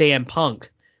CM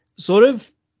Punk sort of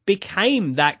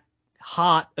became that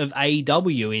heart of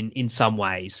AEW in some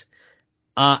ways,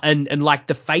 and like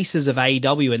the faces of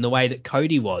AEW in the way that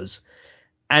Cody was.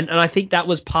 And I think that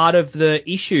was part of the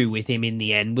issue with him in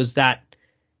the end, was that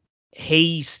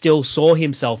he still saw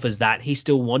himself as that. He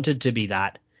still wanted to be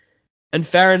that. And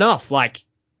fair enough,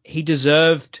 he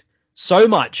deserved so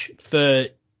much for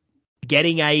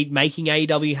making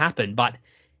AEW happen, but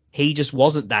he just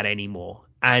wasn't that anymore.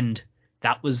 And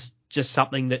that was just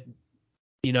something that,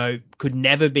 could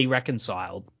never be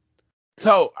reconciled.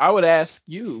 So I would ask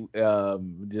you,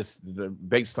 just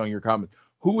based on your comment,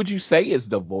 who would you say is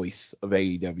the voice of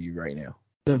AEW right now?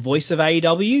 The voice of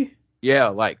AEW? Yeah,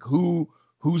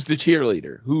 who's the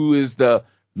cheerleader? Who is the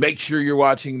make sure you're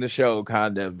watching the show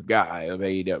kind of guy of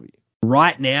AEW?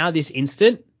 Right now, this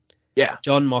instant, Yeah.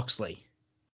 John Moxley.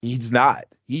 He's not.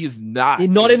 He is not.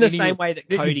 Not in the same way that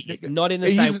Cody. Not in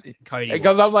the same way that Cody.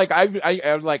 Because I'm like,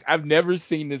 I'm like, I've never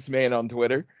seen this man on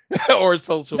Twitter or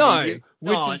social media.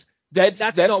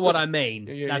 That's not what I mean.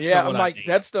 That's not what I'm like,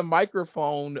 that's the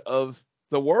microphone of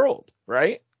the world,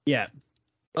 right? Yeah.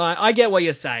 I get what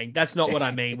you're saying. That's not what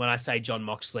I mean when I say John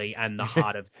Moxley and the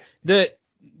heart of the.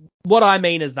 What I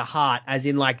mean is the heart, as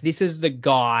in like this is the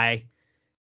guy,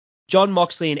 John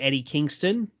Moxley and Eddie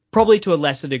Kingston, probably to a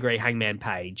lesser degree Hangman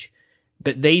Page,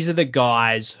 but these are the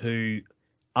guys who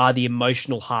are the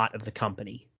emotional heart of the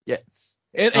company. Yes,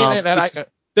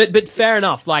 but fair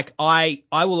enough. Like I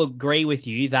will agree with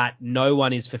you that no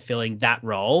one is fulfilling that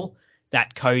role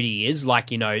that Cody is.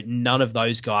 Like, you know, none of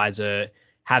those guys are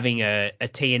having a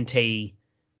TNT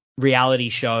reality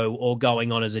show or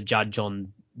going on as a judge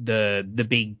on the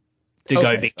big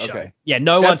Go Big Show. Yeah,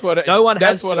 no one has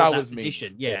filled that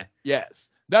position. Yeah. Yes,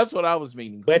 that's what I was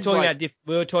meaning. We were talking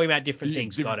about different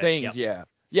things. Different things. Yep.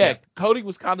 Yeah. Cody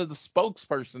was kind of the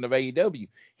spokesperson of AEW.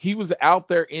 He was out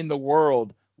there in the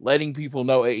world letting people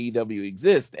know AEW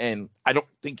exists, and I don't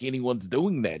think anyone's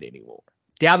doing that anymore.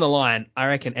 Down the line, I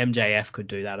reckon MJF could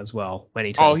do that as well when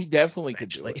he turns. Oh, he definitely could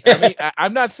do it. I mean,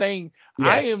 I'm not saying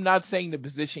I am not saying the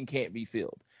position can't be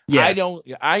filled. Yeah.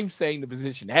 I'm saying the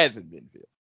position hasn't been filled.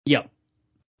 Yep.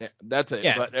 Yeah, that's it.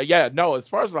 Yeah. But no, as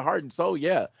far as the heart and soul,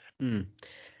 yeah. Mm.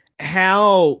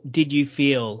 How did you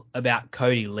feel about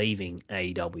Cody leaving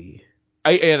AEW?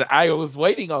 I was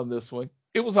waiting on this one.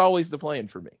 It was always the plan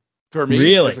for me. For me,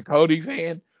 really? As a Cody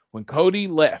fan, when Cody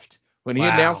left, when he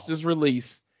announced his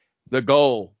release, the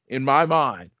goal in my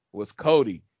mind was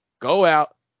Cody, go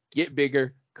out, get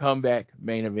bigger, come back,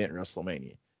 main event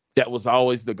WrestleMania. That was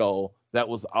always the goal. That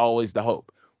was always the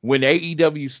hope. When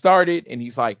AEW started and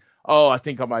he's like, oh, I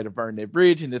think I might have burned that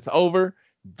bridge and it's over,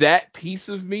 that piece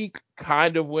of me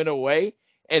kind of went away,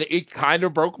 and it kind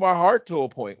of broke my heart to a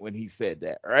point when he said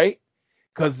that, right?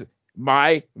 Because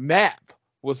my map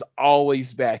was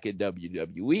always back at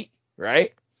WWE,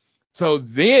 right? So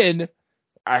then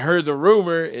I heard the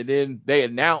rumor, and then they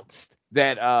announced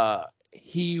that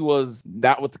he was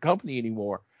not with the company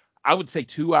anymore. I would say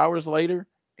 2 hours later,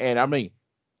 and I mean,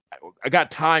 I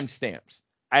got timestamps.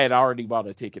 I had already bought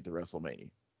a ticket to WrestleMania.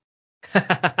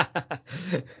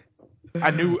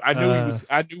 I knew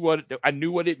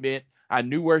what it meant. I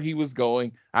knew where he was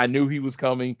going. I knew he was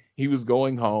coming. He was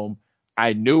going home.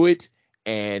 I knew it.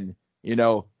 And, you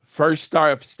know, first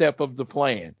step of the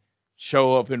plan,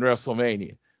 show up in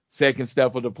WrestleMania. Second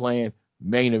step of the plan,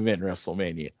 main event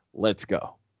WrestleMania. Let's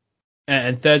go.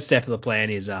 And third step of the plan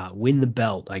is win the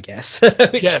belt, I guess.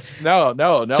 Yes. No.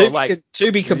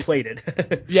 To be completed.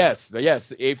 Yes.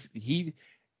 If he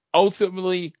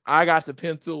ultimately, I got the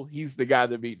pencil, he's the guy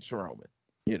that beats Roman.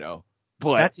 You know.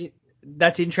 But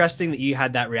that's interesting that you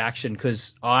had that reaction,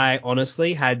 because I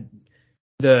honestly had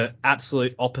the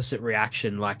absolute opposite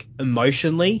reaction. Like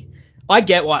emotionally, I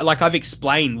get why. Like I've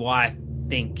explained why I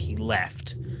think he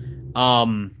left.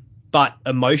 But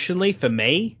emotionally, for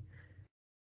me,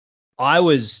 I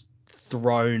was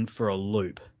thrown for a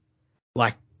loop.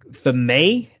 Like for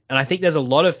me, and I think there's a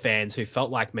lot of fans who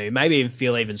felt like me, maybe even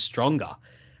feel even stronger.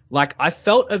 Like I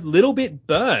felt a little bit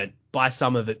burnt by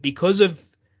some of it because of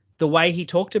the way he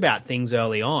talked about things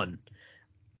early on,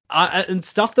 and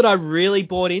stuff that I really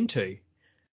bought into.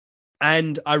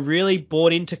 And I really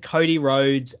bought into Cody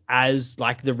Rhodes as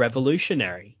like the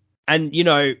revolutionary. And, you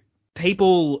know,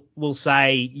 people will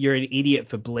say you're an idiot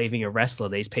for believing a wrestler.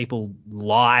 These people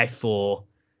lie for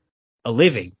a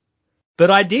living.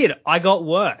 But I did. I got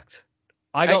worked.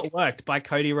 I got worked by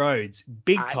Cody Rhodes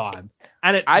big time.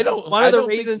 And it's one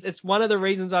of the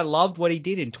reasons I loved what he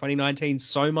did in 2019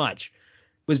 so much,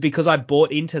 was because I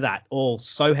bought into that all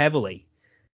so heavily.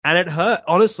 And it hurt.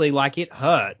 Honestly, like it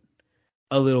hurt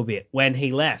a little bit when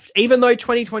he left. Even though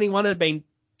 2021 had been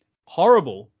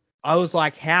horrible, I was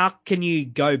like, how can you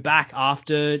go back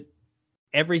after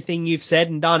everything you've said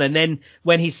and done? And then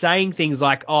when he's saying things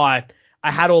like, oh, I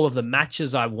had all of the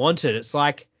matches I wanted, it's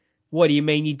like, what do you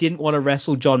mean you didn't want to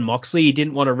wrestle John Moxley? You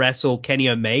didn't want to wrestle Kenny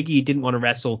Omega? You didn't want to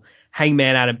wrestle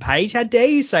Hangman Adam Page? How dare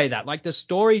you say that? Like the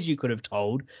stories you could have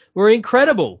told were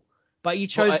incredible, but you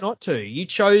chose not to. You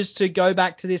chose to go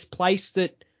back to this place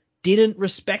that didn't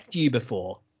respect you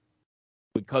before.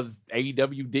 Because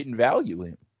AEW didn't value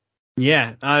him.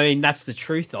 Yeah, I mean, that's the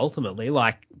truth ultimately.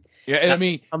 Like, yeah, and I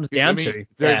mean, it comes down to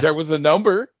there was a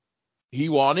number he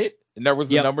wanted, and there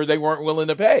was a number they weren't willing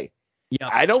to pay. Yep.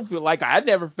 I don't feel like I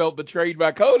never felt betrayed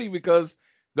by Cody, because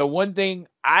the one thing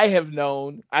I have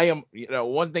known,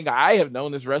 one thing I have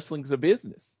known is wrestling's a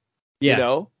business. Yeah. You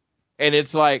know, and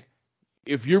it's like,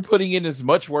 if you're putting in as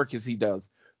much work as he does,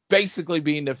 basically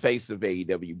being the face of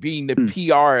AEW, being the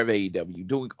PR of AEW,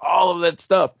 doing all of that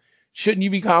stuff. Shouldn't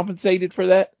you be compensated for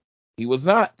that? He was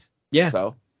not. Yeah.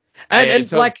 So, and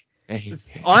so like,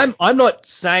 I'm not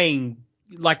saying,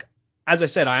 like, as I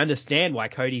said, I understand why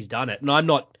Cody's done it, and I'm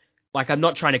not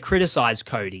trying to criticize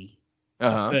Cody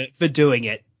for doing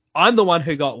it. I'm the one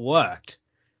who got worked.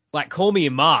 Like, call me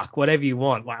a mark, whatever you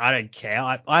want. Like, I don't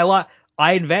care.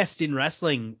 I invest in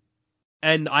wrestling,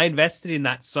 and I invested in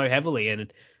that so heavily.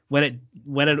 And when it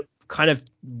kind of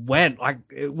went, like,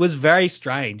 it was very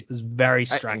strange. It was very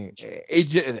strange.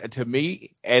 To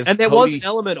me, and there was an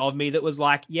element of me that was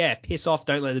like, yeah, piss off.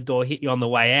 Don't let the door hit you on the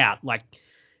way out. Like,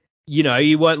 you know,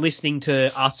 you weren't listening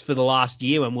to us for the last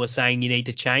year when we're saying you need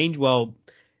to change. Well,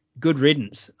 good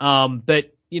riddance.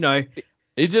 But you know,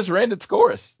 it just ran its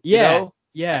course. Yeah. You know?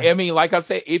 Yeah. I mean, like I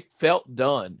said, it felt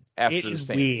done after it the is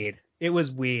Sandman. weird. It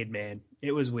was weird, man.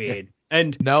 It was weird.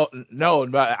 And no,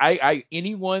 but I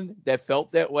anyone that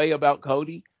felt that way about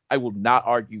Cody, I will not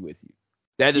argue with you.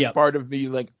 That is part of me.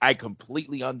 Like, I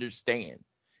completely understand,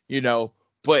 you know,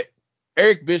 but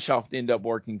Eric Bischoff ended up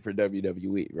working for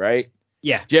WWE, right?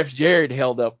 Yeah. Jeff Jarrett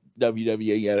held up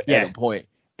WWE at a point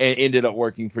and ended up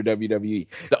working for WWE.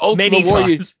 The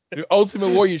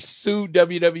Ultimate Warrior sued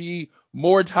WWE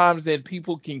more times than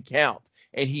people can count,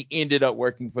 and he ended up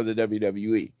working for the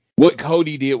WWE. What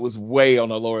Cody did was way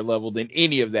on a lower level than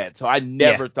any of that. So I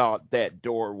never thought that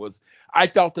door was. I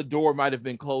thought the door might have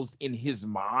been closed in his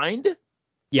mind,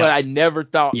 but I never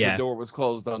thought the door was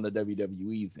closed on the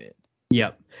WWE's end.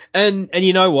 Yep. And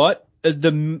you know what?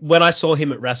 When I saw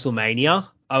him at WrestleMania,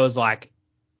 I was like,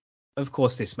 of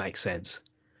course this makes sense.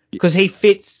 Because he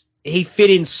fit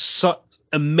in so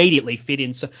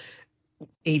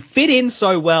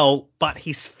well, but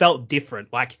he felt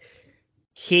different. Like,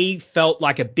 he felt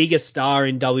like a bigger star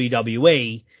in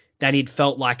WWE than he'd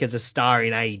felt like as a star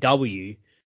in AEW,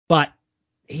 but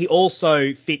he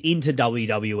also fit into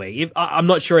WWE. I'm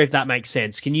not sure if that makes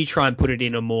sense. Can you try and put it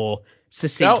in a more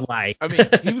succinct way? I mean,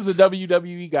 he was a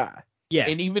WWE guy. Yeah.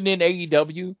 And even in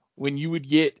AEW, when you would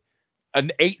get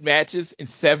 8 matches and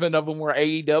 7 of them were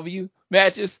AEW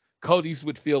matches, Cody's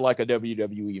would feel like a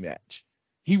WWE match.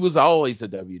 He was always a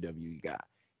WWE guy.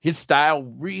 His style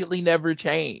really never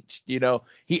changed. You know,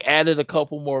 he added a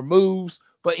couple more moves,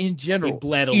 but in general, he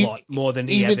bled a lot more than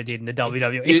he ever did in the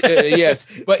WWE. Yes,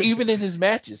 but even in his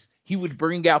matches, he would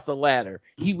bring out the ladder.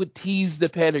 He would tease the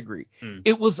pedigree.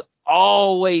 He was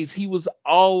always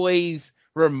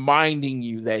reminding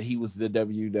you that he was the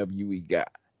WWE guy.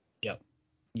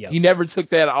 Yep. He never took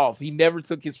that off. He never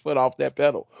took his foot off that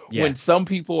pedal. Yeah. When some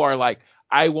people are like,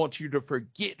 I want you to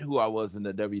forget who I was in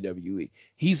the WWE.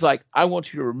 He's like, I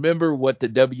want you to remember what the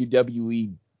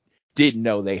WWE didn't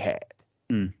know they had.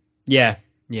 Yeah.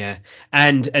 Yeah.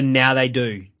 And now they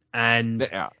do. And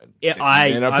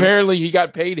apparently he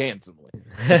got paid handsomely.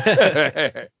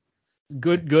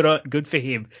 Good for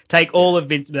him. Take all of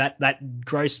that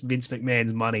gross Vince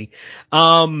McMahon's money.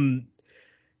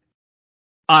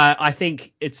 I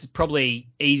think it's probably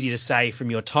easy to say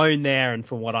from your tone there and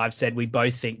from what I've said, we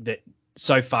both think that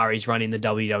so far his run in the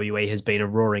WWE has been a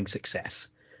roaring success.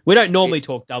 We don't normally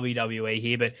talk WWE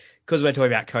here, but because we're talking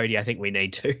about Cody, I think we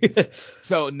need to.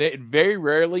 So very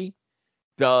rarely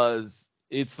does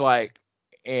it's like,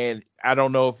 and I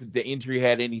don't know if the injury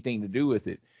had anything to do with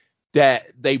it, that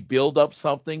they build up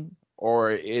something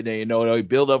or they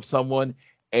build up someone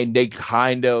and they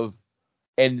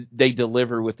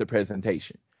deliver with the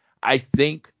presentation. I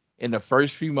think in the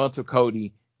first few months of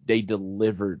Cody, they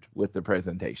delivered with the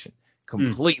presentation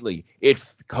completely.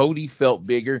 Cody felt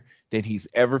bigger than he's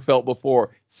ever felt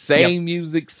before. Same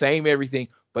music, same everything,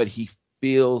 but he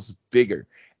feels bigger.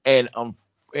 And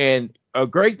a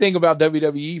great thing about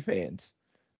WWE fans,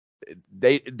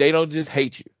 they don't just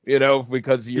hate you,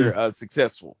 because you're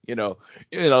successful. They got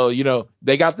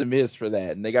the Miz for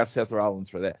that, and they got Seth Rollins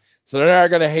for that. So they're not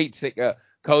gonna hate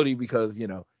Cody because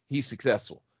he's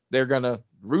successful. They're gonna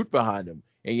root behind him.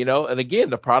 And again,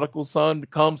 the prodigal son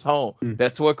comes home.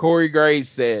 That's what Corey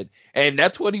Graves said, and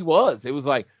that's what he was. It was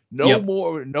like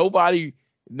more. Nobody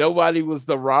was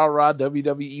the rah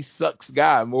WWE sucks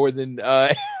guy more than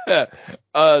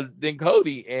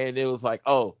Cody, and it was like,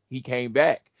 oh, he came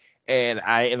back. And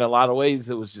in a lot of ways,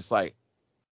 it was just like,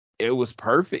 it was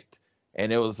perfect.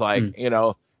 And it was like,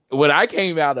 when I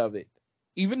came out of it,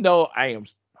 even though I am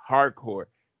hardcore,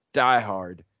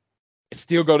 diehard,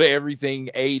 still go to everything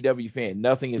AEW fan,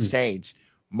 nothing has changed.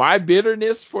 My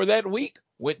bitterness for that week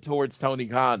went towards Tony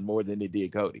Khan more than it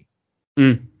did Cody.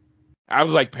 I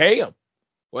was like, pay him.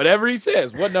 Whatever he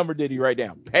says. What number did he write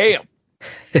down? Pay him.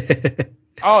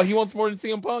 Oh, he wants more than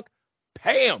CM Punk?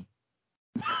 Pay him.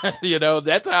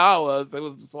 That's how I was. It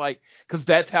was just like, because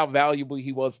that's how valuable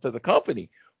he was to the company.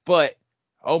 But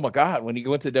oh my God, when he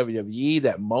went to WWE,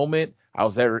 that moment, I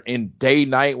was there in day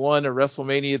night one of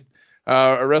WrestleMania.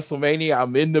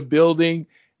 I'm in the building,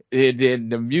 and then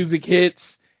the music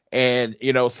hits, and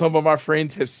some of my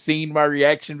friends have seen my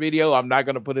reaction video. I'm not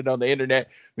gonna put it on the internet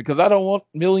because I don't want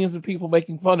millions of people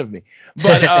making fun of me.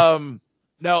 But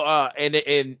no,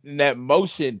 and that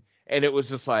motion, and it was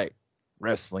just like,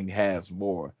 wrestling has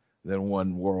more than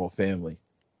one world family.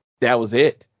 That was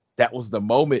it. That was the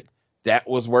moment. That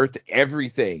was worth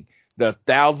everything. The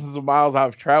thousands of miles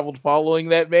I've traveled following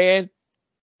that man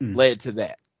led to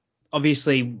that.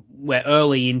 Obviously, we're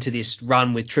early into this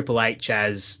run with Triple H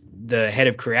as the head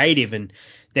of creative, and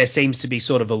there seems to be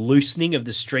sort of a loosening of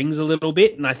the strings a little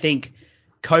bit. And I think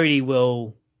Cody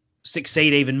will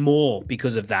succeed even more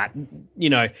because of that.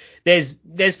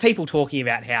 There's people talking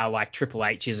about how like Triple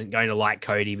H isn't going to like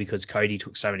Cody because Cody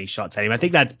took so many shots at him. I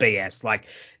think that's BS. Like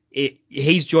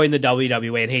he's joined the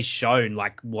WWE and he's shown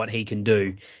like what he can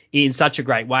do in such a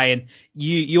great way. And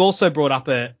you also brought up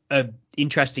a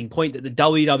interesting point that the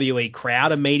WWE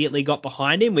crowd immediately got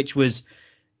behind him, which was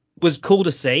cool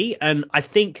to see. And I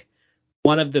think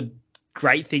one of the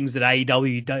great things that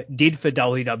AEW did for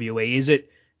WWE is it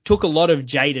took a lot of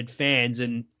jaded fans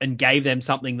and gave them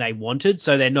something they wanted.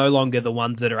 So they're no longer the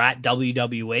ones that are at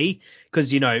WWE.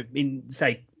 Because, in,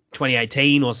 say,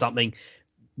 2018 or something,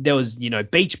 there was, there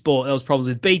was problems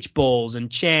with beach balls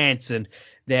and chants, and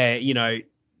there,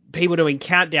 people doing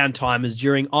countdown timers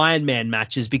during Iron Man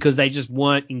matches because they just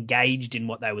weren't engaged in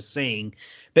what they were seeing.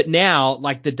 But now,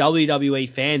 like the WWE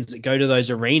fans that go to those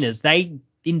arenas, they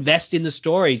invest in the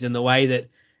stories in the way that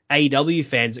AEW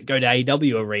fans that go to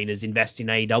AEW arenas invest in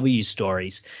AEW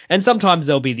stories. And sometimes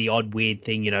there'll be the odd weird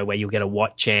thing, where you'll get a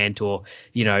what chant or,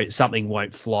 something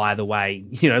won't fly the way,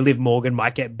 Liv Morgan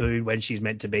might get booed when she's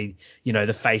meant to be,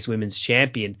 the face women's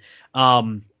champion.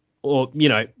 I'm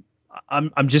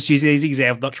just using these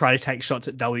examples, not trying to take shots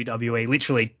at WWE.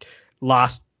 Literally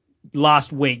last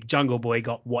week, Jungle Boy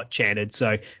got what chanted.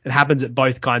 So it happens at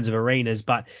both kinds of arenas.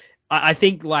 But I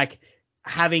think like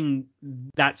having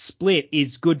that split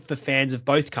is good for fans of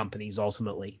both companies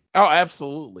ultimately. Oh,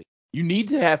 absolutely. You need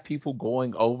to have people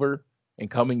going over and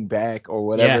coming back or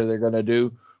whatever they're going to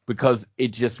do, because it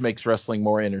just makes wrestling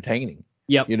more entertaining.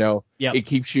 Yep. It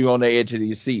keeps you on the edge of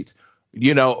your seats.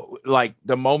 Like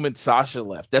the moment Sasha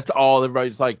left, that's all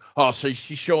everybody's like, oh, so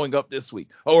she's showing up this week,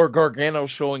 or Gargano's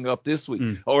showing up this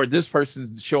week, or this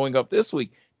person's showing up this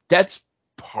week. That's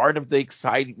part of the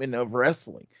excitement of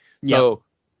wrestling. So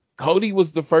Cody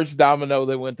was the first domino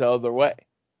that went the other way,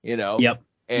 And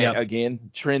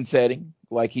again, trend setting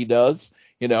like he does,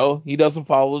 he doesn't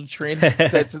follow the trend, he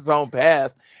sets his own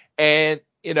path. And,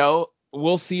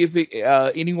 we'll see if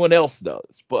anyone else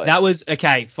does. But that was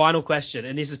okay. Final question,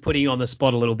 and this is putting you on the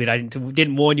spot a little bit. I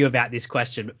didn't warn you about this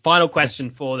question, but final question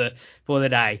for the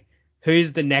day: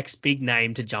 who's the next big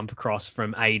name to jump across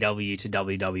from AEW to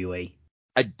WWE?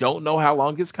 I don't know how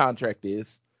long his contract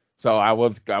is, so I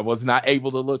was not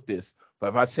able to look this. But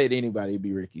if I said anybody, it'd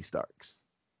be Ricky Starks.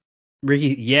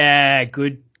 Ricky, yeah,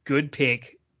 good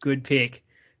pick. Good pick.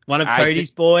 One of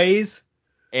Cody's boys.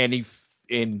 And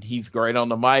he's great on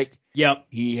the mic. Yep.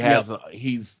 He's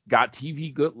got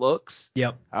TV good looks.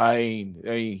 Yep. I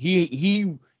mean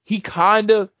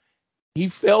he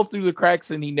fell through the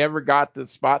cracks and he never got the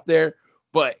spot there,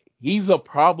 but he's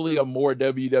probably a more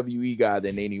WWE guy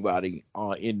than anybody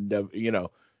in the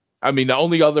I mean, the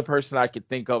only other person I could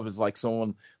think of is like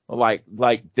someone like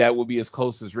that would be as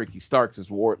close as Ricky Starks as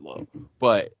Wardlow.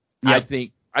 But I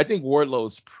think Wardlow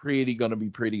is going to be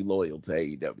pretty loyal to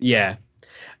AEW. Yeah.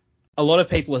 A lot of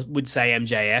people would say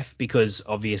MJF because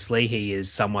obviously he is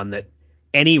someone that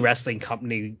any wrestling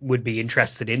company would be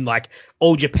interested in. Like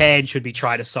all Japan should be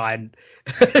trying to sign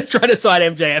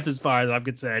MJF as far as I'm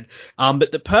concerned.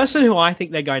 But the person who I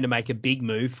think they're going to make a big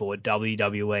move for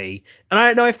WWE, and I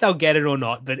don't know if they'll get it or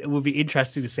not, but it will be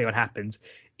interesting to see what happens,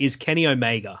 is Kenny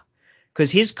Omega. Because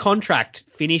his contract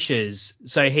finishes,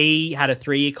 so he had a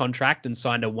 3-year contract and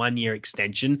signed a 1-year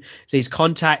extension. So his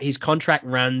contract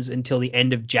runs until the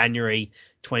end of January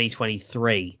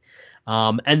 2023.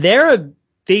 And there are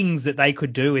things that they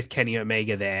could do with Kenny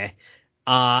Omega there,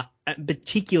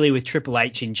 particularly with Triple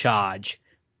H in charge.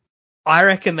 I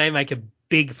reckon they make a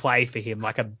big play for him,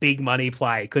 like a big money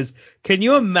play. Because can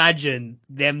you imagine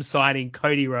them signing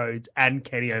Cody Rhodes and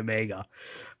Kenny Omega?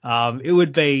 It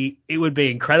would be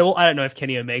incredible. I don't know if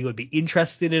Kenny Omega would be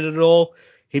interested in it at all.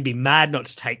 He'd be mad not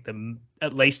to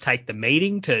at least take the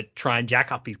meeting to try and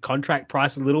jack up his contract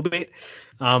price a little bit.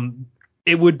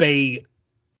 It would be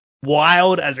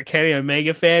wild as a Kenny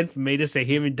Omega fan for me to see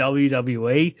him in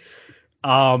WWE.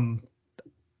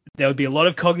 There would be a lot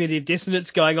of cognitive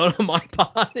dissonance going on my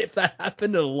part if that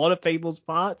happened, and a lot of people's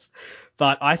parts.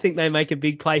 But I think they make a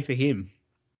big play for him.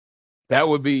 That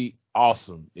would be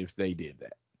awesome if they did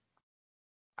that.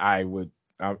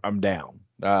 I'm down.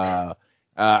 But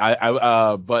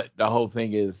the whole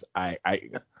thing is, I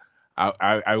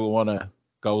want to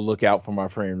go look out for my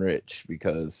friend Rich,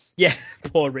 because Yeah,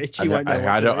 poor Rich. He won't know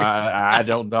what to do. I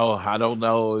don't know. I don't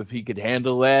know if he could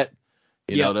handle that.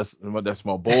 You know, that's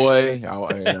my boy.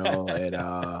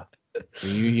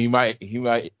 He might,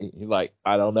 like,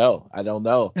 I don't know.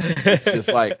 It's just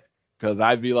like, because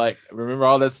I'd be like, remember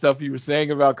all that stuff you were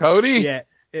saying about Cody? Yeah.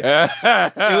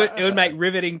 It would make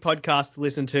riveting podcasts to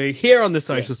listen to here on the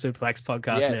Social Suplex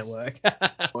Podcast Network.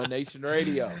 One Nation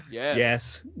Radio.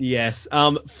 Yes. Yes.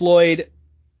 Floyd,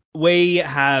 we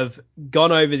have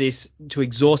gone over this to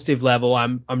exhaustive level.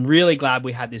 I'm really glad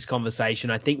we had this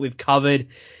conversation. I think we've covered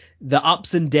the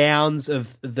ups and downs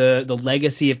of the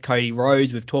legacy of Cody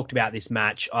Rhodes. We've talked about this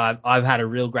match. I've had a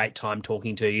real great time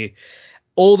talking to you.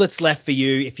 All that's left for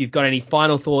you, if you've got any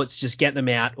final thoughts, just get them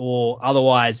out, or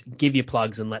otherwise give your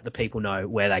plugs and let the people know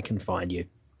where they can find you.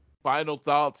 Final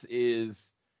thoughts is,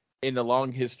 in the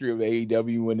long history of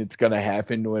AEW, when it's going to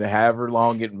happen, however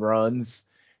long it runs,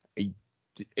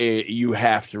 you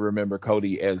have to remember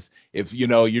Cody as, if you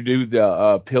do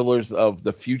the pillars of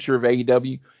the future of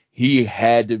AEW, he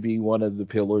had to be one of the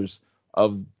pillars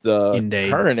of the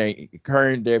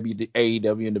current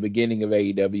AEW and the beginning of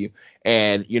AEW.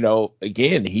 And,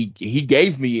 again, he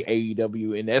gave me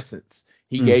AEW in essence.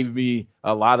 He gave me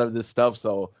a lot of this stuff.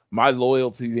 So my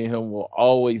loyalty to him will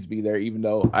always be there, even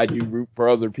though I do root for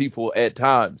other people at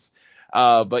times.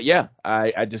 But yeah,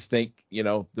 I just think,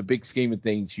 the big scheme of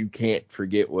things, you can't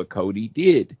forget what Cody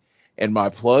did. And my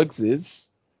plugs is,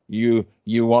 you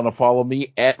want to follow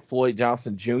me at Floyd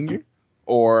Johnson Jr.,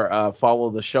 or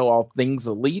follow the show All Things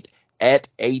Elite at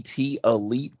AT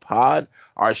Elite Pod.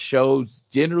 Our shows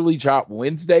generally drop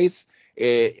Wednesdays.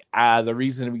 The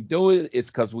reason we do it is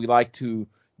because we like to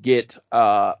get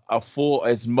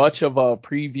as much of a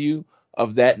preview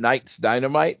of that night's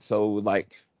Dynamite. So like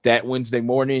that Wednesday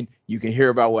morning, you can hear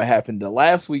about what happened the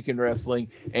last week in wrestling,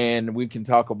 and we can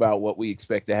talk about what we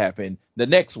expect to happen the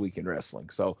next week in wrestling.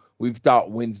 So we've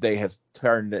thought Wednesday has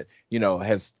turned it,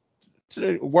 has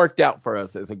worked out for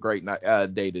us as a great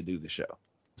day to do the show.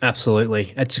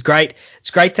 Absolutely. It's great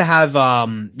to have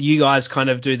you guys kind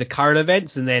of do the current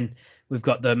events, and then we've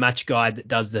got the match guide that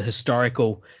does the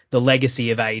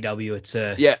legacy of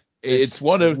AEW. It's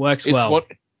one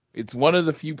of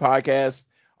the few podcasts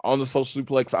on the Social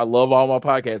Suplex. I love all my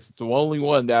podcasts. It's the only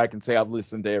one that I can say I've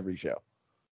listened to every show,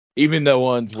 even the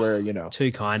ones where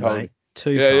too kind, Cody, mate.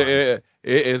 Too kind.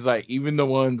 It's like, even the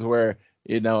ones where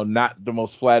not the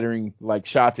most flattering like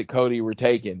shots at Cody were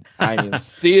taken, I am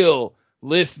still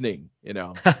listening.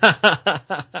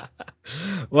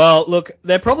 Well, look,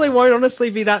 there probably won't honestly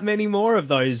be that many more of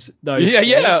those. I was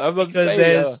about to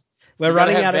say, we're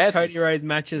running out of Cody Rhodes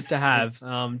matches to have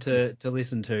to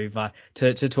listen to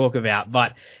talk about.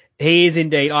 But he is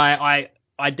indeed.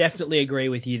 I definitely agree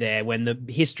with you there. When the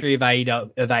history of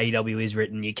AEW is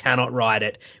written, you cannot write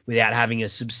it without having a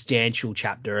substantial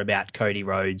chapter about Cody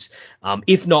Rhodes,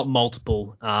 if not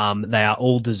multiple. They are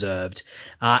all deserved.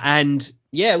 And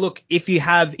yeah, look, if you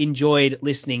have enjoyed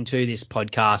listening to this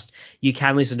podcast, you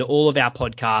can listen to all of our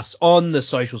podcasts on the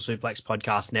Social Suplex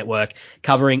Podcast Network,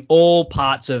 covering all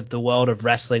parts of the world of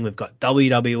wrestling. We've got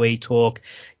WWE talk,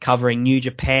 covering New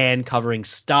Japan, covering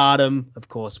Stardom. Of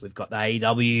course, we've got the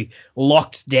AEW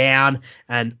locked down,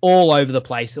 and all over the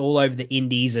place, all over the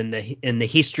indies and the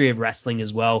history of wrestling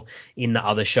as well in the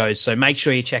other shows. So make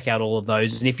sure you check out all of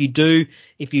those. And if you do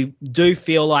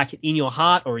feel like in your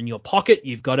heart or in your pocket,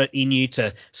 you've got it in you to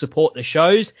support the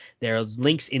shows, there are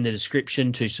links in the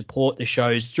description to support the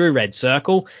shows through Red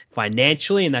Circle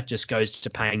financially, and that just goes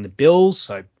to paying the bills.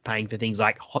 So paying for things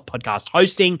like podcast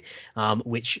hosting,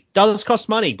 which does cost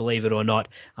money, believe it or not,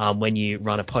 when you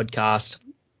run a podcast.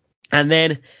 And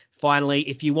then finally,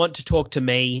 if you want to talk to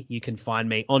me, you can find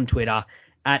me on Twitter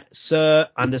at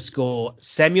Sir_Samuel.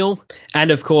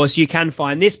 And of course, you can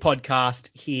find this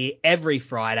podcast here every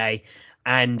Friday.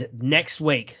 And next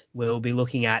week, we'll be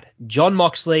looking at Jon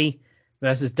Moxley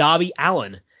versus Darby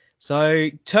Allin. So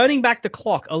turning back the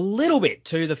clock a little bit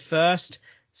to the first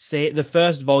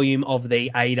volume of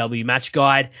the AEW match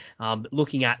guide,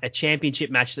 looking at a championship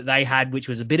match that they had, which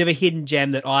was a bit of a hidden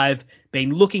gem that I've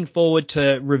been looking forward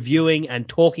to reviewing and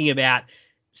talking about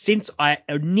since I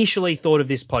initially thought of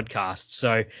this podcast.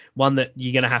 So one that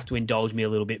you're going to have to indulge me a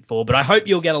little bit for, but I hope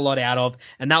you'll get a lot out of.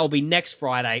 And that will be next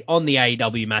Friday on the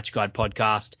AEW Match Guide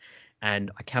podcast.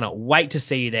 And I cannot wait to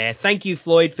see you there. Thank you,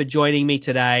 Floyd, for joining me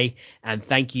today. And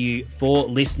thank you for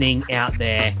listening out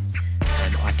there.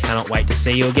 And I cannot wait to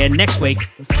see you again next week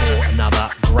for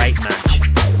another great match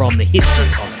from the history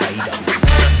of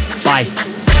AEW.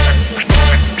 Bye.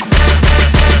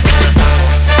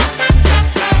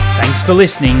 Thanks for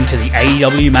listening to the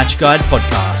AEW Match Guide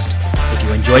podcast. If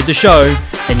you enjoyed the show,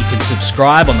 then you can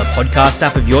subscribe on the podcast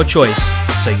app of your choice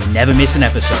so you never miss an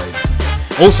episode.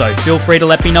 Also, feel free to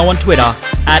let me know on Twitter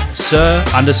at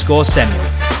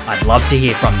Sir_Samuel. I'd love to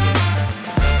hear from you.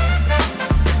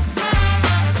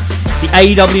 The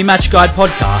AEW Match Guide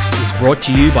podcast is brought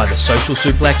to you by the Social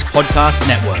Suplex Podcast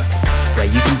Network, where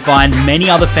you can find many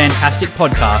other fantastic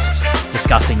podcasts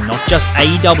discussing not just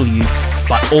AEW,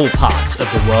 but all parts of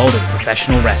the world of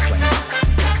professional wrestling.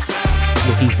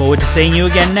 Looking forward to seeing you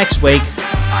again next week.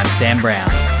 I'm Sam Brown.